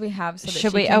the ones we have so that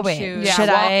should she we? can choose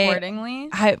accordingly?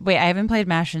 I haven't played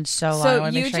MASH in so long. I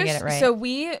want to make sure I get it right. So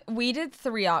we did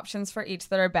 3 options for each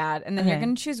that are bad, and then you're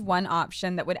going to choose one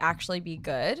option that would actually be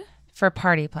good. For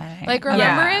party planning. Like,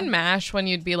 remember in MASH when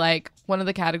you'd be like, one of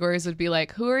the categories would be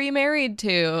like, who are you married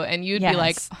to? And you'd be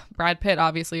like, Brad Pitt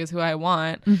obviously is who I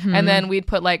want. And then we'd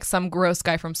put like some gross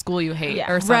guy from school you hate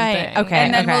or something. Right. Okay.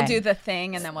 And then we'll do the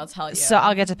thing and then we'll tell you. So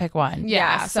I'll get to pick one.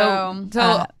 Yeah. So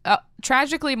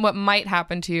tragically, what might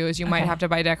happen to you is you might have to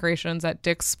buy decorations at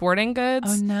Dick's Sporting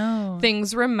Goods. Oh, no.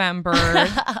 Things Remembered,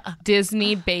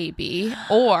 Disney Baby,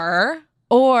 or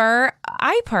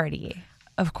iParty.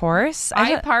 Of course.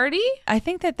 iParty? I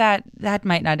think that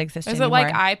might not exist anymore. Is it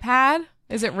like iPad?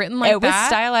 Is it written like that? It was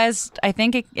stylized. I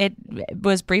think it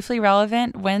was briefly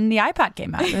relevant when the iPod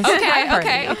came out.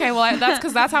 Okay. Well, that's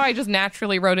because that's how I just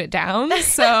naturally wrote it down.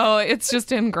 So it's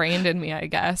just ingrained in me, I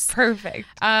guess. Perfect.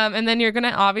 And then you're going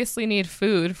to obviously need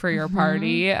food for your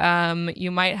party.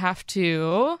 You might have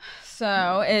to.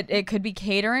 So it could be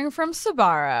catering from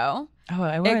Sbarro. Oh,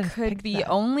 I would. It could be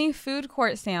only food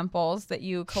court samples that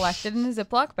you collected in a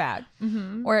Ziploc bag,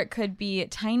 or it could be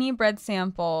tiny bread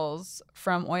samples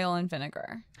from Oil and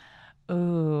Vinegar.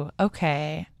 Ooh,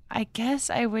 okay. I guess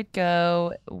I would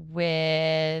go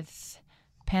with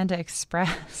Panda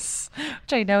Express,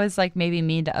 which I know is like maybe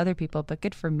mean to other people, but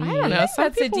good for me. I don't know.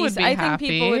 Some people would be I happy.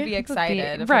 think people would be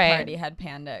excited if a party had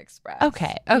Panda Express.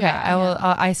 Okay. Yeah.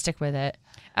 I stick with it.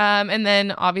 And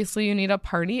then obviously you need a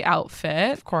party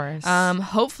outfit. Of course.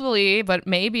 Hopefully, but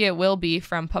maybe it will be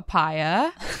from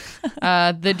Papaya,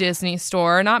 the Disney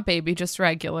store, not baby, just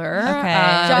regular.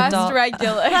 Okay. Just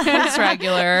regular. Just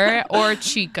regular or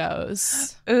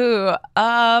Chico's. Ooh.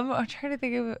 I'm trying to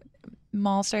think of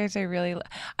mall stars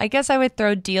I guess I would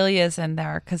throw Delia's in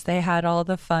there because they had all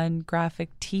the fun graphic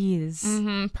tees.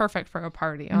 Perfect for a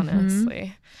party,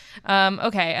 honestly.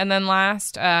 Okay, and then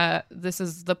last, this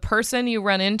is the person you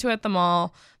run into at the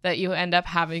mall that you end up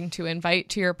having to invite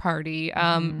to your party.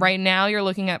 Right now you're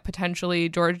looking at potentially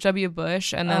George W.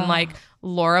 Bush, and then like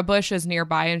Laura Bush is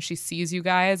nearby and she sees you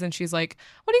guys and she's like,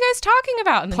 what are you guys talking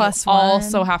about? And then Plus you one.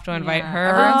 Also have to invite her.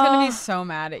 Everyone's going to be so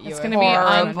mad at you. It's going to be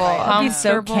uncomfortable. It'll be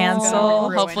so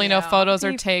canceled. Hopefully no photos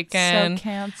are taken. So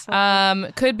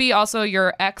canceled. Could be also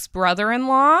your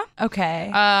ex-brother-in-law.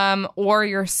 Okay. Or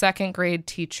your second grade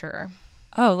teacher.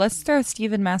 Oh, let's throw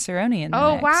Stephen Macaroni in the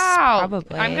Oh, mix, wow.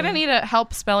 Probably. I'm going to need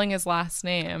help spelling his last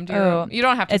name. You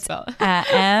don't have to spell it.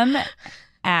 M-ass.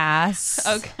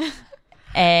 Okay.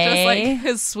 A. Just like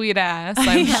his sweet ass,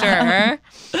 I'm sure.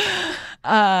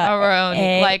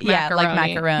 Macaroni. Like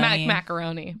macaroni.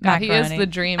 Macaroni. God, he is the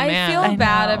dream man. I feel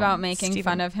bad about making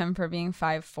fun of him for being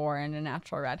 5'4" and a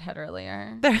natural redhead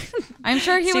earlier. I'm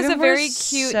sure he was a very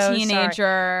cute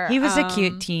teenager. He was a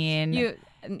cute teen.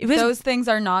 Those things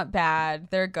are not bad.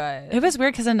 They're good. It was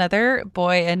weird because another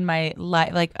boy in my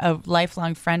life, like a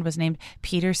lifelong friend, was named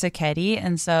Peter Sacchetti,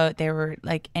 and so they were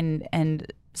like,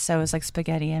 and so it was like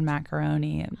spaghetti and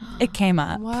macaroni. And it came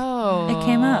up. Whoa! It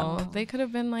came up. They could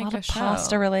have been like a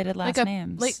pasta-related last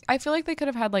names. Like I feel like they could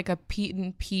have had like a Pete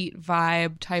and Pete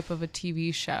vibe type of a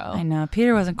TV show. I know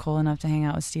Peter wasn't cool enough to hang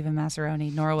out with Stephen Macaroni,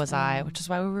 nor was I, which is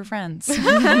why we were friends.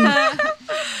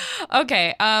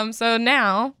 Okay. So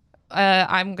now.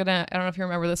 I don't know if you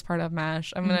remember this part of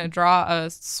MASH. I'm going to draw a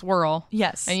swirl.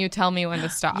 Yes. And you tell me when to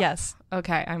stop. Yes.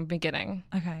 Okay, I'm beginning.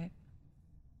 Okay.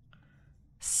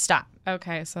 Stop.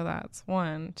 Okay, so that's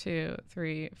 1, 2,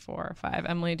 3, 4, 5.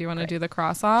 Emily, do you want to do the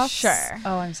cross off? Sure.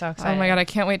 Oh, I'm so excited. Oh my God, I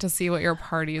can't wait to see what your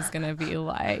party is going to be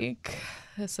like.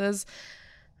 This is...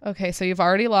 Okay, so you've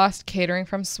already lost catering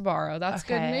from Sbarro. That's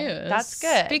good news. That's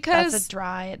good. Because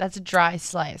that's a dry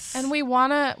slice. And we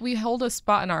hold a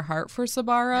spot in our heart for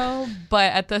Sbarro,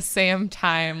 but at the same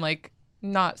time, like,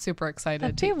 not super excited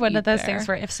That'd to be one of those there. things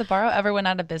where if Sbarro ever went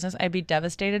out of business, I'd be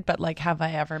devastated, but like, have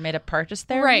I ever made a purchase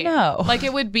there? Right. No. Like,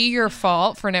 it would be your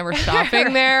fault for never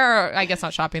shopping there, or I guess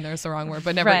not shopping there is the wrong word,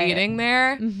 but never eating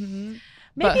there. Mm-hmm.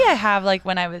 Maybe I have, like,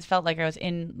 when I felt like I was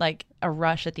in, like, a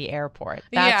rush at the airport.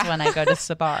 That's when I go to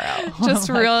Sbarro. Just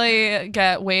really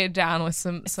get weighed down with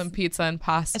some pizza and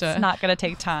pasta. It's not going to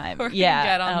take time.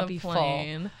 Get on the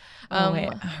plane.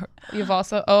 You've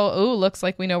also, looks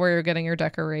like we know where you're getting your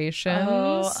decorations.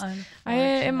 Oh,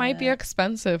 it might be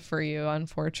expensive for you,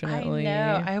 unfortunately.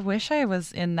 I know. I wish I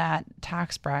was in that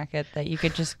tax bracket that you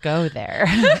could just go there.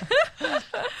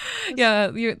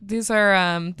 Yeah, these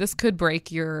are this could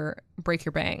break your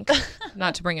bank.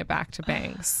 Not to bring it back to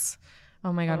banks.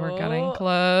 Oh my God, we're getting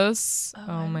close.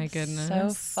 Oh my goodness,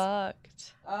 so fucked.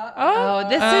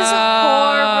 This is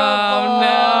horrible.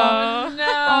 No.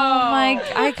 Oh my!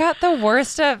 I got the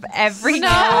worst of every.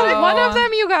 One of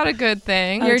them you got a good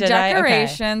thing. Your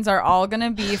decorations are all going to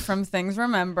be from things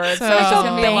remembered. So it's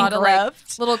going to be a lot of like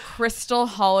little crystal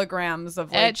holograms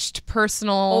of like etched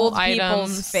personal old items.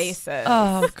 people's faces.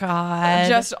 Oh God!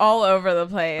 Just all over the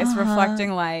place,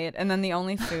 reflecting light. And then the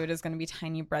only food is going to be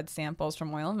tiny bread samples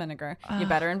from oil and vinegar. You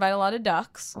better invite a lot of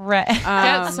ducks. Right.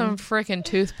 Get some freaking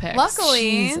toothpicks.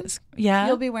 Luckily, yeah,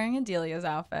 you'll be wearing a Delia's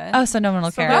outfit. Oh, so no one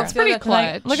will care. That's pretty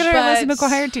clutch. Look at her Lizzie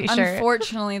McGuire t-shirt.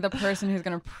 Unfortunately, the person who's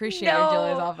going to appreciate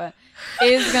Delia's outfit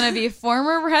is going to be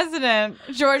former President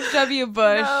George W.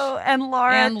 Bush and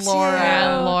Laura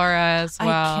as well.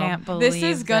 I can't believe this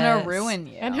is going to ruin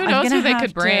you. And who knows who they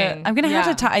could bring? I'm going to have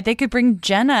to talk. They could bring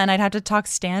Jenna, and I'd have to talk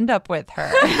stand up with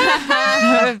her.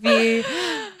 That would be.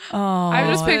 Oh,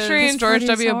 I'm just picturing George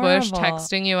W. Bush horrible.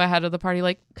 texting you ahead of the party,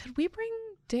 like, could we bring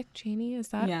Dick Cheney? Is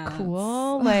that cool?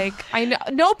 Oh. Like, I know,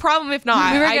 no problem if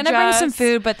not. We were going to bring some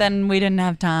food, but then we didn't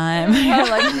have time.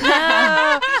 Like,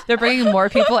 no. They're bringing more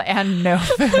people and no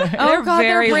food. Oh God,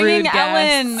 they're bringing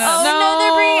Ellen. Oh no,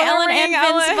 they're bringing Ellen and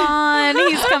Vince Vaughn.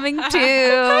 He's coming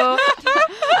too.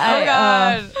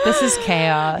 God. This is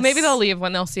chaos. Maybe they'll leave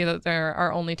when they'll see that there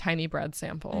are only tiny bread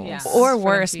samples. Yeah. Or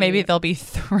worse, maybe they'll be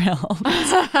thrilled.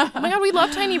 Oh my God, we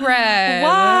love tiny bread.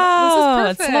 Wow,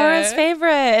 This it's is perfect. Laura's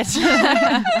favorite.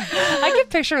 I can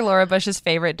picture Laura Bush's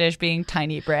favorite dish being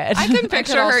tiny bread. I can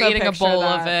picture her also eating a picture bowl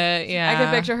that. of it. Yeah. I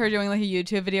could picture her doing like a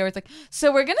YouTube video where it's like,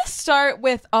 so we're going to start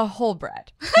with a whole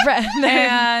bread.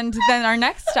 And then our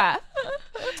next step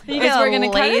is we're going to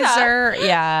cut it up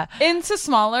Yeah. into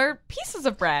smaller pieces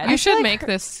of bread. You should make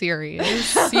this series.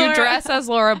 You dress as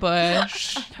Laura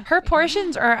Bush. Her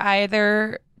portions are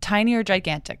either tiny or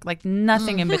gigantic, like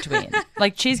nothing in between,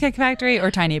 like Cheesecake Factory or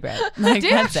tiny bread. Like,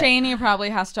 Dick that's it. Cheney probably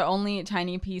has to only eat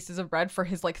tiny pieces of bread for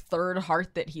his like third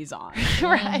heart that he's on.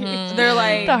 Right. They're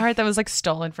like, The heart that was like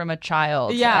stolen from a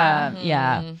child. Yeah.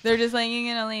 Yeah. they're just like, you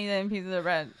can only eat 10 pieces of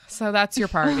bread. So that's your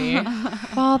party.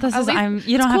 Well, this is. You don't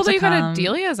It's have cool to that you come. got a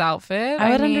Delia's outfit.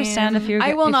 I would mean, understand if you're.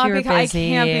 I will not if be. you're I busy.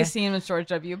 can't be seen with George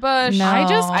W. Bush. No. I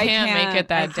just I can't make it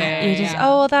that day. You just.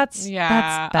 Oh, well, that's.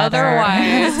 Yeah. That's better.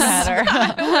 Otherwise, That's better.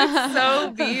 I would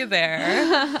so be there.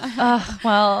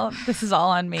 Well, this is all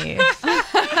on me.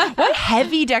 What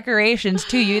heavy decorations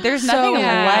too. There's nothing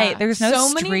Yeah. light. There's no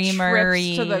so many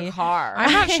streamery. trips to the car.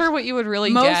 I'm not sure what you would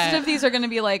really Most get. of these are going to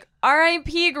be like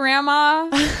R.I.P. Grandma.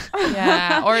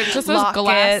 Yeah, or just those Lockets.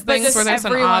 glass But things just where there's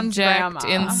an everyone's object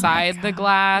grandma. inside the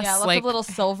glass. Yeah, lots like of little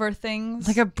silver things.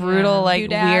 Like a brutal, like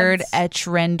Doodads. weird etch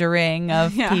rendering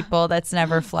of Yeah. people that's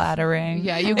never flattering.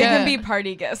 yeah, you It get can be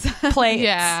party gifts. Plates.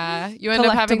 Yeah, you end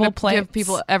up having to Collectible plates. give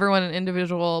people, everyone, an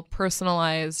individual,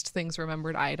 personalized, things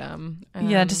remembered item.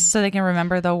 Yeah, just so they can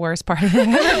remember the worst party they've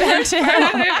ever been to.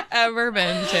 they've ever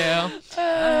been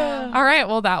to. All right,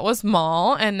 well, that was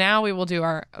Mall, and now we will do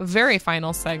our very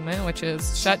final segment, which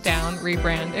is shut down,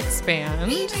 rebrand,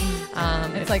 expand.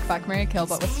 It's like fuck, marry, kill,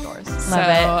 but with stores.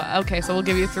 Okay, so we'll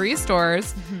give you 3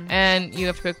 stores, and you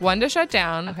have to pick one to shut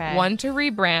down, Okay. one to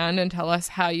rebrand and tell us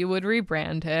how you would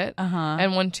rebrand it,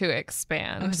 and one to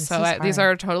expand. this So is these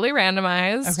hard. are totally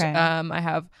randomized. Okay. I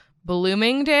have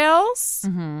Bloomingdale's,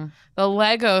 the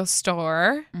Lego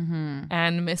store,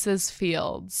 and Mrs.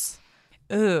 Fields.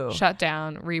 Ooh. Shut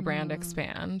down, rebrand,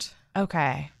 expand.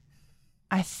 Okay.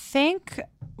 I think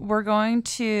we're going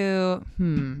to.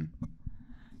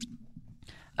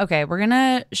 Okay, we're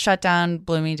gonna shut down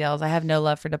Bloomingdale's. I have no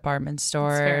love for department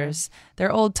stores.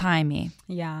 They're old timey.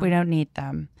 Yeah. We don't need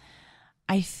them.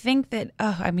 I think that.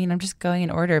 I'm just going in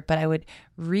order, but I would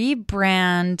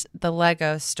rebrand the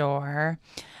Lego store.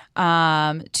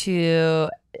 To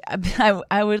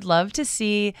I would love to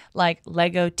see like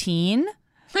Lego Teen.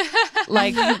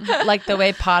 like the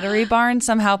way Pottery Barn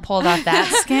somehow pulled off that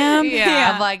scam.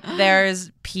 Yeah. Of like there's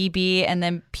PB and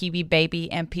then PB Baby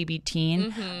and PB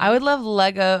Teen. I would love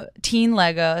Lego Teen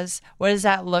Legos. What does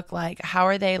that look like? How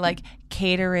are they like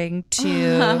catering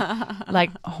to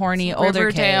like horny older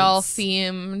Riverdale kids?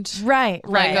 themed Right.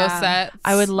 Lego sets.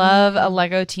 I would love a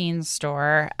Lego Teen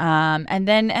store. And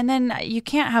then you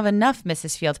can't have enough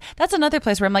Mrs. Fields. That's another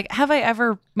place where I'm like, have I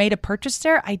ever made a purchase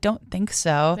there? I don't think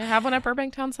so. They have one at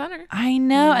Burbank Town Center. I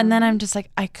know. And then I'm just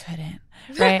like, I couldn't.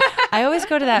 Right. I always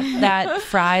go to that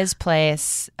fries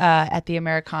place at the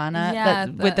Americana Yeah,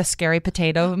 with the scary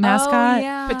potato mascot. Oh,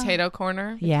 yeah. Potato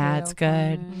Corner. Yeah, it's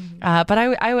good. But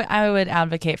I would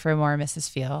advocate for more Mrs.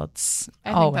 Fields. I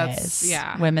think Always. that's-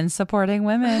 yeah. Women supporting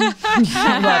women.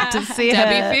 Love to see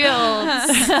Debbie it.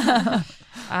 Fields.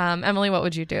 Emily, what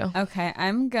would you do? Okay,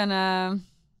 I'm gonna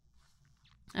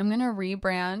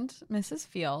rebrand Mrs.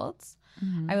 Fields.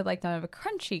 I would like to have a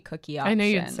crunchy cookie option. I knew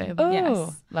you'd say that. Oh,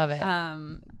 Yes. love it.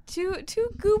 Too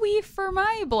gooey for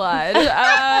my blood. Give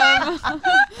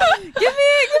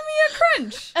me a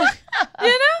crunch. You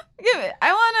know, give it.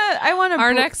 I want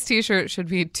Our next T-shirt should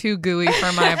be "Too gooey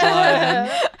for my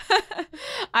blood."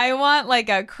 I want like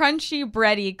a crunchy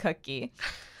bready cookie,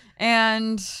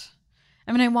 and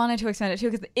I mean I wanted to expand it too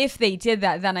because if they did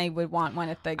that, then I would want one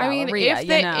at the I Galleria. mean, if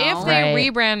they Right.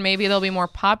 rebrand, maybe they'll be more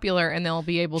popular and they'll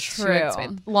be able True. to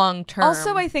expand long term.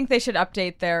 Also, I think they should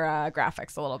update their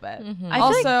graphics a little bit. I feel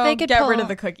Also, like they could get pull- rid of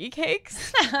the cookie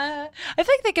cakes. I feel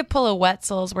like they could pull a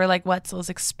Wetzel's where like Wetzel's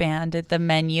expanded the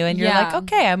menu and you're Yeah. like,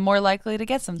 okay, I'm more likely to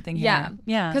get something here.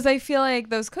 Yeah. Because I feel like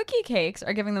those cookie cakes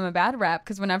are giving them a bad rep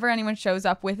because whenever anyone shows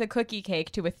up with a cookie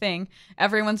cake to a thing,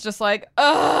 everyone's just like,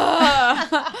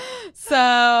 ugh. So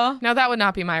So now that would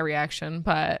not be my reaction,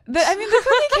 but the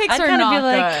cookie cakes I'd are kinda not be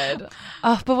like, good.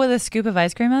 Oh, but with a scoop of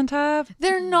ice cream on top?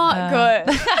 They're not good.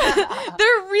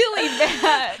 They're really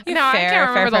bad. I can't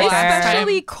remember the last time.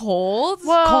 Especially cold.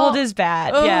 Well, Cold is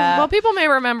bad. Yeah. Well, people may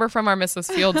remember from our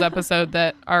Mrs. Fields episode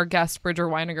that our guest Bridger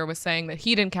Weiniger was saying that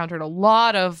he'd encountered a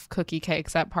lot of cookie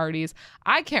cakes at parties.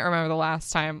 I can't remember the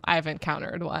last time I've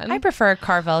encountered one. I prefer a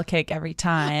Carvel cake every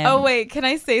time. Oh, wait. Can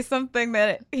I say something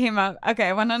that came up? Okay,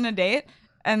 I went on a date,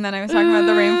 and then I was talking about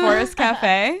the Rainforest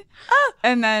Cafe.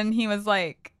 And then he was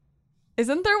like,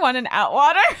 isn't there one in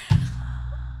Atwater?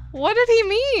 What did he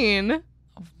mean?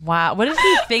 Wow. What did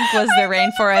he think was the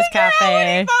Rainforest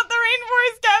Cafe? He thought the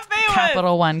Rainforest Cafe was.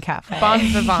 Capital One Cafe. Bon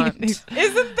vivant.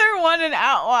 Isn't there one in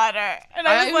Atwater? And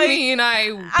I was I like, mean,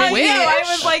 I wish. I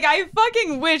was like, I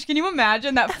fucking wish. Can you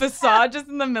imagine that facade just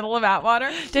in the middle of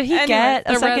Atwater? Did he get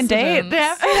a the second date?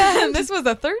 residents. This was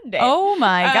a third date. Oh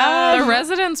my God. The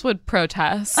residents would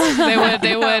protest.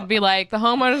 They would be like, the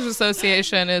homeowners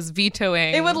association is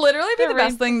vetoing. It would literally be the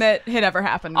best thing that had ever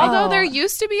happened to me. Although there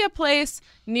used to be a place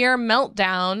near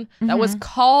Meltdown that was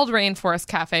called Rainforest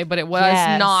Cafe, but it was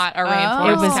Yes. not a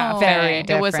Rainforest It was Cafe. very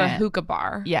It was a different. hookah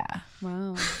bar. Yeah.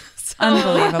 Wow.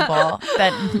 Unbelievable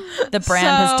that the brand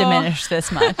has diminished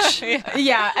this much.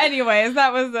 Yeah, anyways,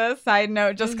 that was a side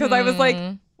note just because I was like,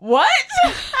 what?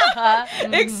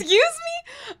 Excuse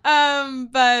me?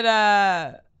 But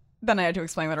then I had to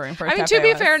explain what a Rainforest I mean, Cafe to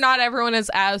be was. fair, not everyone is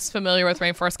as familiar with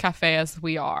Rainforest Cafe as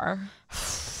we are.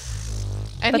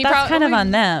 And But that's kind of on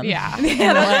them. Yeah.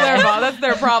 Yeah, that's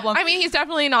their problem. I mean, he's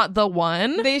definitely not the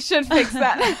one They should fix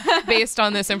that. based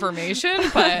on this information,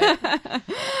 but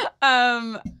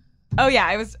Oh yeah,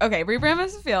 I was okay. Rebrand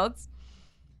Mrs. Fields,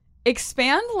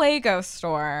 expand Lego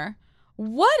store.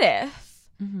 What if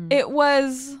it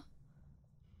was?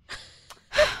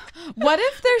 What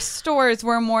if their stores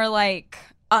were more like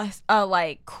a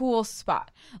like cool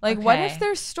spot? Like, what if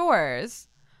their stores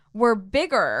were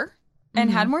bigger and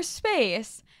had more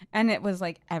space, and it was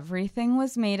like everything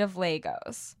was made of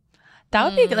Legos? That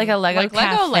would be like a Lego Like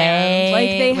cafe. Legoland. Like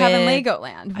they have in with-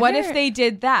 Legoland. What if they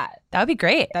did that? That would be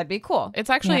great. That'd be cool. it's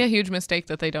actually a huge mistake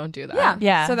that they don't do that. Yeah.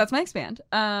 Yeah. So that's my expand.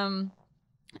 And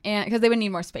because they would need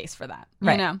more space for that,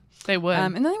 Right. you know. They would.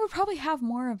 And then they would probably have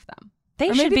more of them. They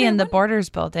Or should maybe be they in the wouldn't. Borders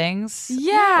buildings.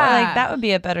 Yeah. Like that would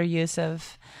be a better use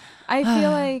of. I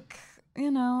feel like,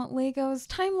 you know, Lego's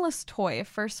timeless toy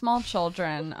for small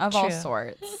children of all True.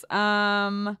 sorts.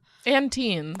 and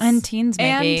teens. And teens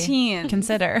maybe. And teens.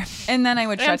 Consider. And then I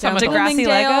would And shut some down adults. Degrassi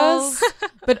Bloomingdale's,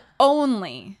 but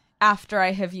only after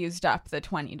I have used up the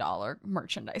 $20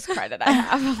 merchandise credit I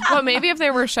have. Well, maybe if they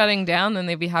were shutting down, then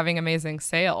they'd be having amazing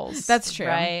sales. That's true.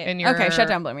 Right. In your- Okay, shut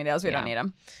down Bloomingdale's. We don't Yeah.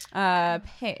 need them.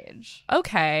 Paige.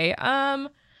 Okay.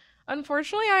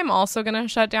 Unfortunately, I'm also gonna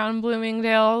shut down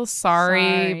Bloomingdale's.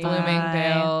 Sorry.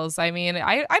 Bloomingdale's. I mean,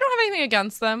 I don't have anything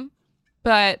against them,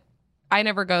 but I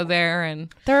never go there,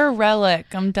 and They're a relic.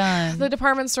 I'm done. the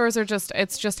department stores are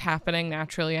it's just happening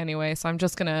naturally anyway. So I'm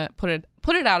just gonna put it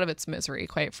out of its misery,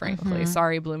 quite frankly.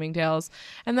 Sorry, Bloomingdale's.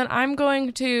 And then I'm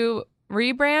going to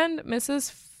rebrand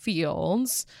Mrs.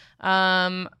 Fields.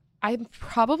 I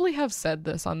probably have said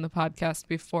this on the podcast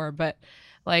before, but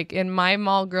like in my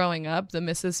mall growing up, the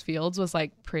Mrs. Fields was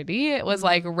like pretty. It was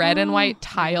like red and white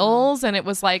tiles, and it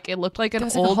was like it looked like an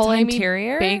Was it the old whole timey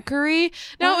interior? bakery.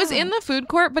 No, it was in the food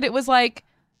court, but it was like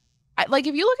if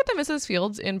you look at the Mrs.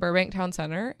 Fields in Burbank Town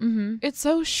Center, it's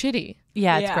so shitty.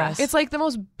 yeah, it's Yeah. gross. It's like the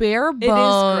most bare gross.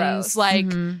 bones, like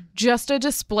just a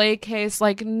display case,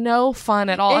 like no fun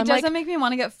at all. It I'm doesn't like, make me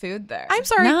want to get food there. I'm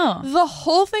sorry. No. The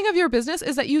whole thing of your business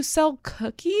is that you sell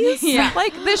cookies. Yeah.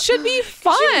 Like this should be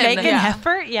fun. Make an Yeah.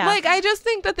 effort. Yeah. Like I just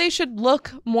think that they should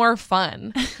look more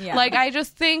fun. Yeah. Like I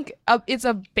just think it's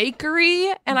a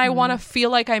bakery, and I want to feel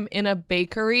like I'm in a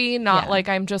bakery, not like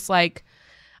I'm just like,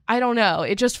 I don't know.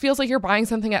 It just feels like you're buying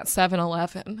something at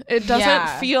 7-Eleven. It doesn't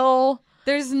Yeah. feel.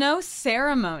 There's no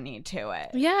ceremony to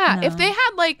it. Yeah. If they had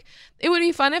like, it would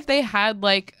be fun if they had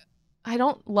like, I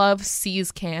don't love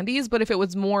C's candies, but if it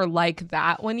was more like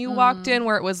that when you walked in,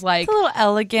 where it was like, it's a little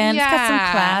elegant. It's got some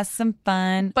Yeah. class, some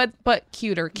fun. but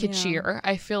cuter, kitschier.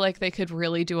 I feel like they could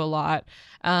really do a lot.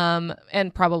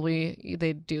 And probably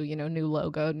they do, new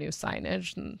logo, new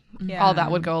signage, and all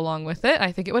that would go along with it.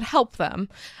 I think it would help them.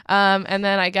 And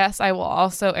then I guess I will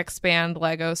also expand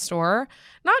Lego store,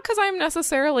 not because I'm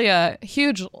necessarily a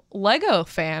huge Lego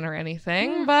fan or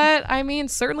anything, but I mean,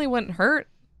 certainly wouldn't hurt.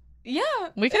 Yeah.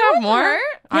 We can it have wouldn't more. hurt.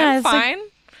 Yeah, I'm it's like- fine.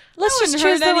 Let's just wouldn't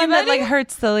choose hurt the one that anybody. like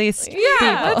hurts the least. Yeah,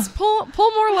 people. let's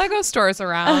pull more Lego stores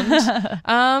around.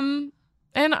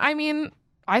 And I mean,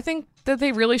 I think that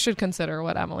they really should consider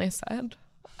what Emily said.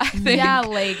 think. Yeah,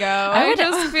 Lego. I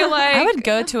just feel like I would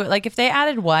go to it. Like if they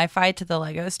added Wi-Fi to the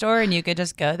Lego store and you could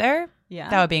just go there, Yeah.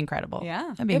 that would be incredible. Yeah.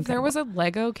 That'd be if there incredible. was a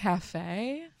Lego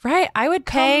cafe. Right, I would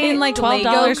pay in, like, $12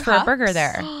 Lego for a burger cups.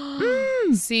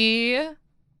 there. See?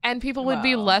 And people would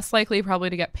be Wow. less likely probably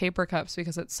to get paper cups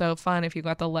because it's so fun if you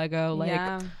got the Lego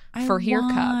Yeah. for here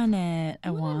cup. I want it. I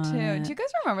I want want to. it. Do you guys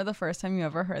remember the first time you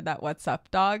ever heard that "What's up,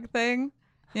 dog" thing?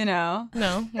 You know,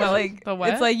 No. Where, like the what?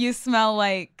 it's like you smell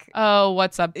like oh,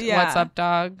 what's up? Yeah. What's up,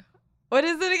 dog? what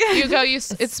is it again? You go.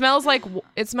 It smells like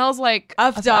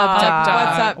up dog. What's up,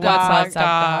 What's up, What's dog?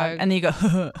 up, dog? And then you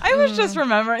go, I was just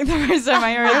remembering the first time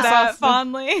I heard that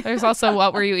fondly. There's also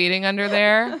what were you eating under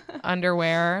there?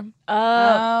 Underwear.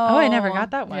 oh, I never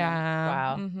got that one. Yeah.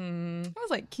 Wow. Mm-hmm. It was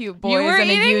like cute You boys were in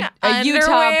eating a Utah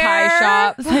underwear? pie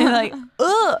shop. They're like,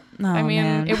 ugh. No, I mean,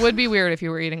 man. it would be weird if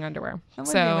you were eating underwear. That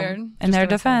would so, be weird. In just their gonna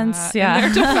say defense, that. yeah.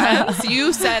 In their defense,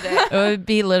 you said it. It would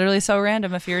be literally so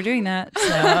random if you were doing that.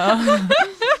 So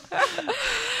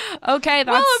Okay, that's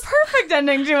Well, a perfect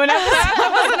ending to an episode.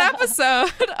 that was an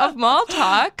episode of Mall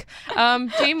Talk.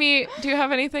 Jamie, do you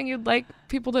have anything you'd like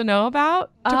people to know about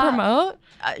to promote?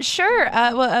 sure.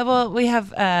 Well, we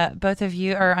have both of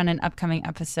you are on an upcoming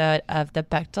episode of the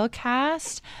Bechtel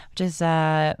Cast, which is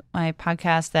my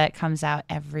podcast that comes out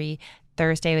every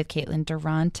Thursday with Caitlin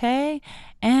Durante,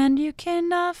 and you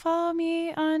can follow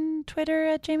me on Twitter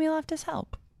at Jamie Loftus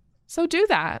Help. So do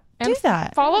that. And Do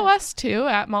that. Follow us too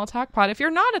at Mall Talk Pod. If you're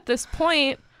not at this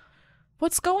point,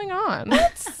 what's going on?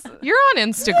 You're on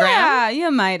Instagram. Yeah,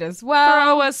 you might as well.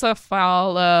 Throw us a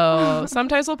follow.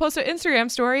 Sometimes we'll post an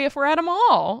Instagram story if we're at a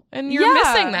mall and you're Yeah.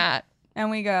 missing that. And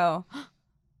we go,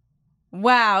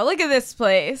 wow, look at this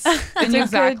place. It's And you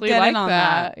exactly could get like in on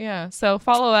that. Yeah. So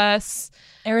follow us.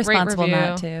 Irresponsible review.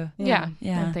 not to. Yeah.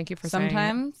 Yeah. And thank you for saying it.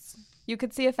 Sometimes you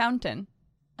could see a fountain.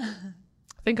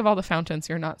 Think of all the fountains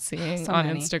you're not seeing So on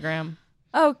many. Instagram.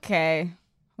 Okay.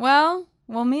 Well,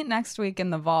 we'll meet next week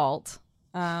in the vault.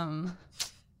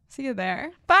 See you there.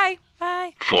 Bye.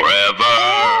 Bye.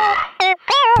 Forever.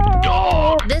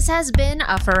 Dog. This has been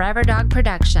a Forever Dog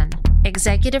production.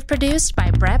 Executive produced by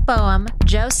Brett Boehm,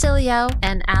 Joe Cilio,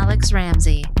 and Alex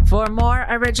Ramsey. For more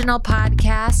original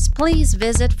podcasts, please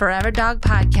visit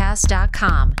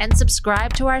foreverdogpodcast.com and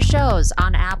subscribe to our shows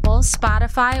on Apple,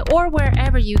 Spotify, or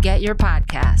wherever you get your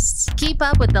podcasts. Keep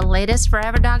up with the latest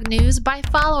Forever Dog news by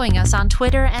following us on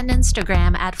Twitter and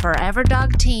Instagram at Forever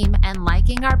Dog Team and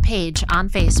liking our page on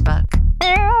Facebook.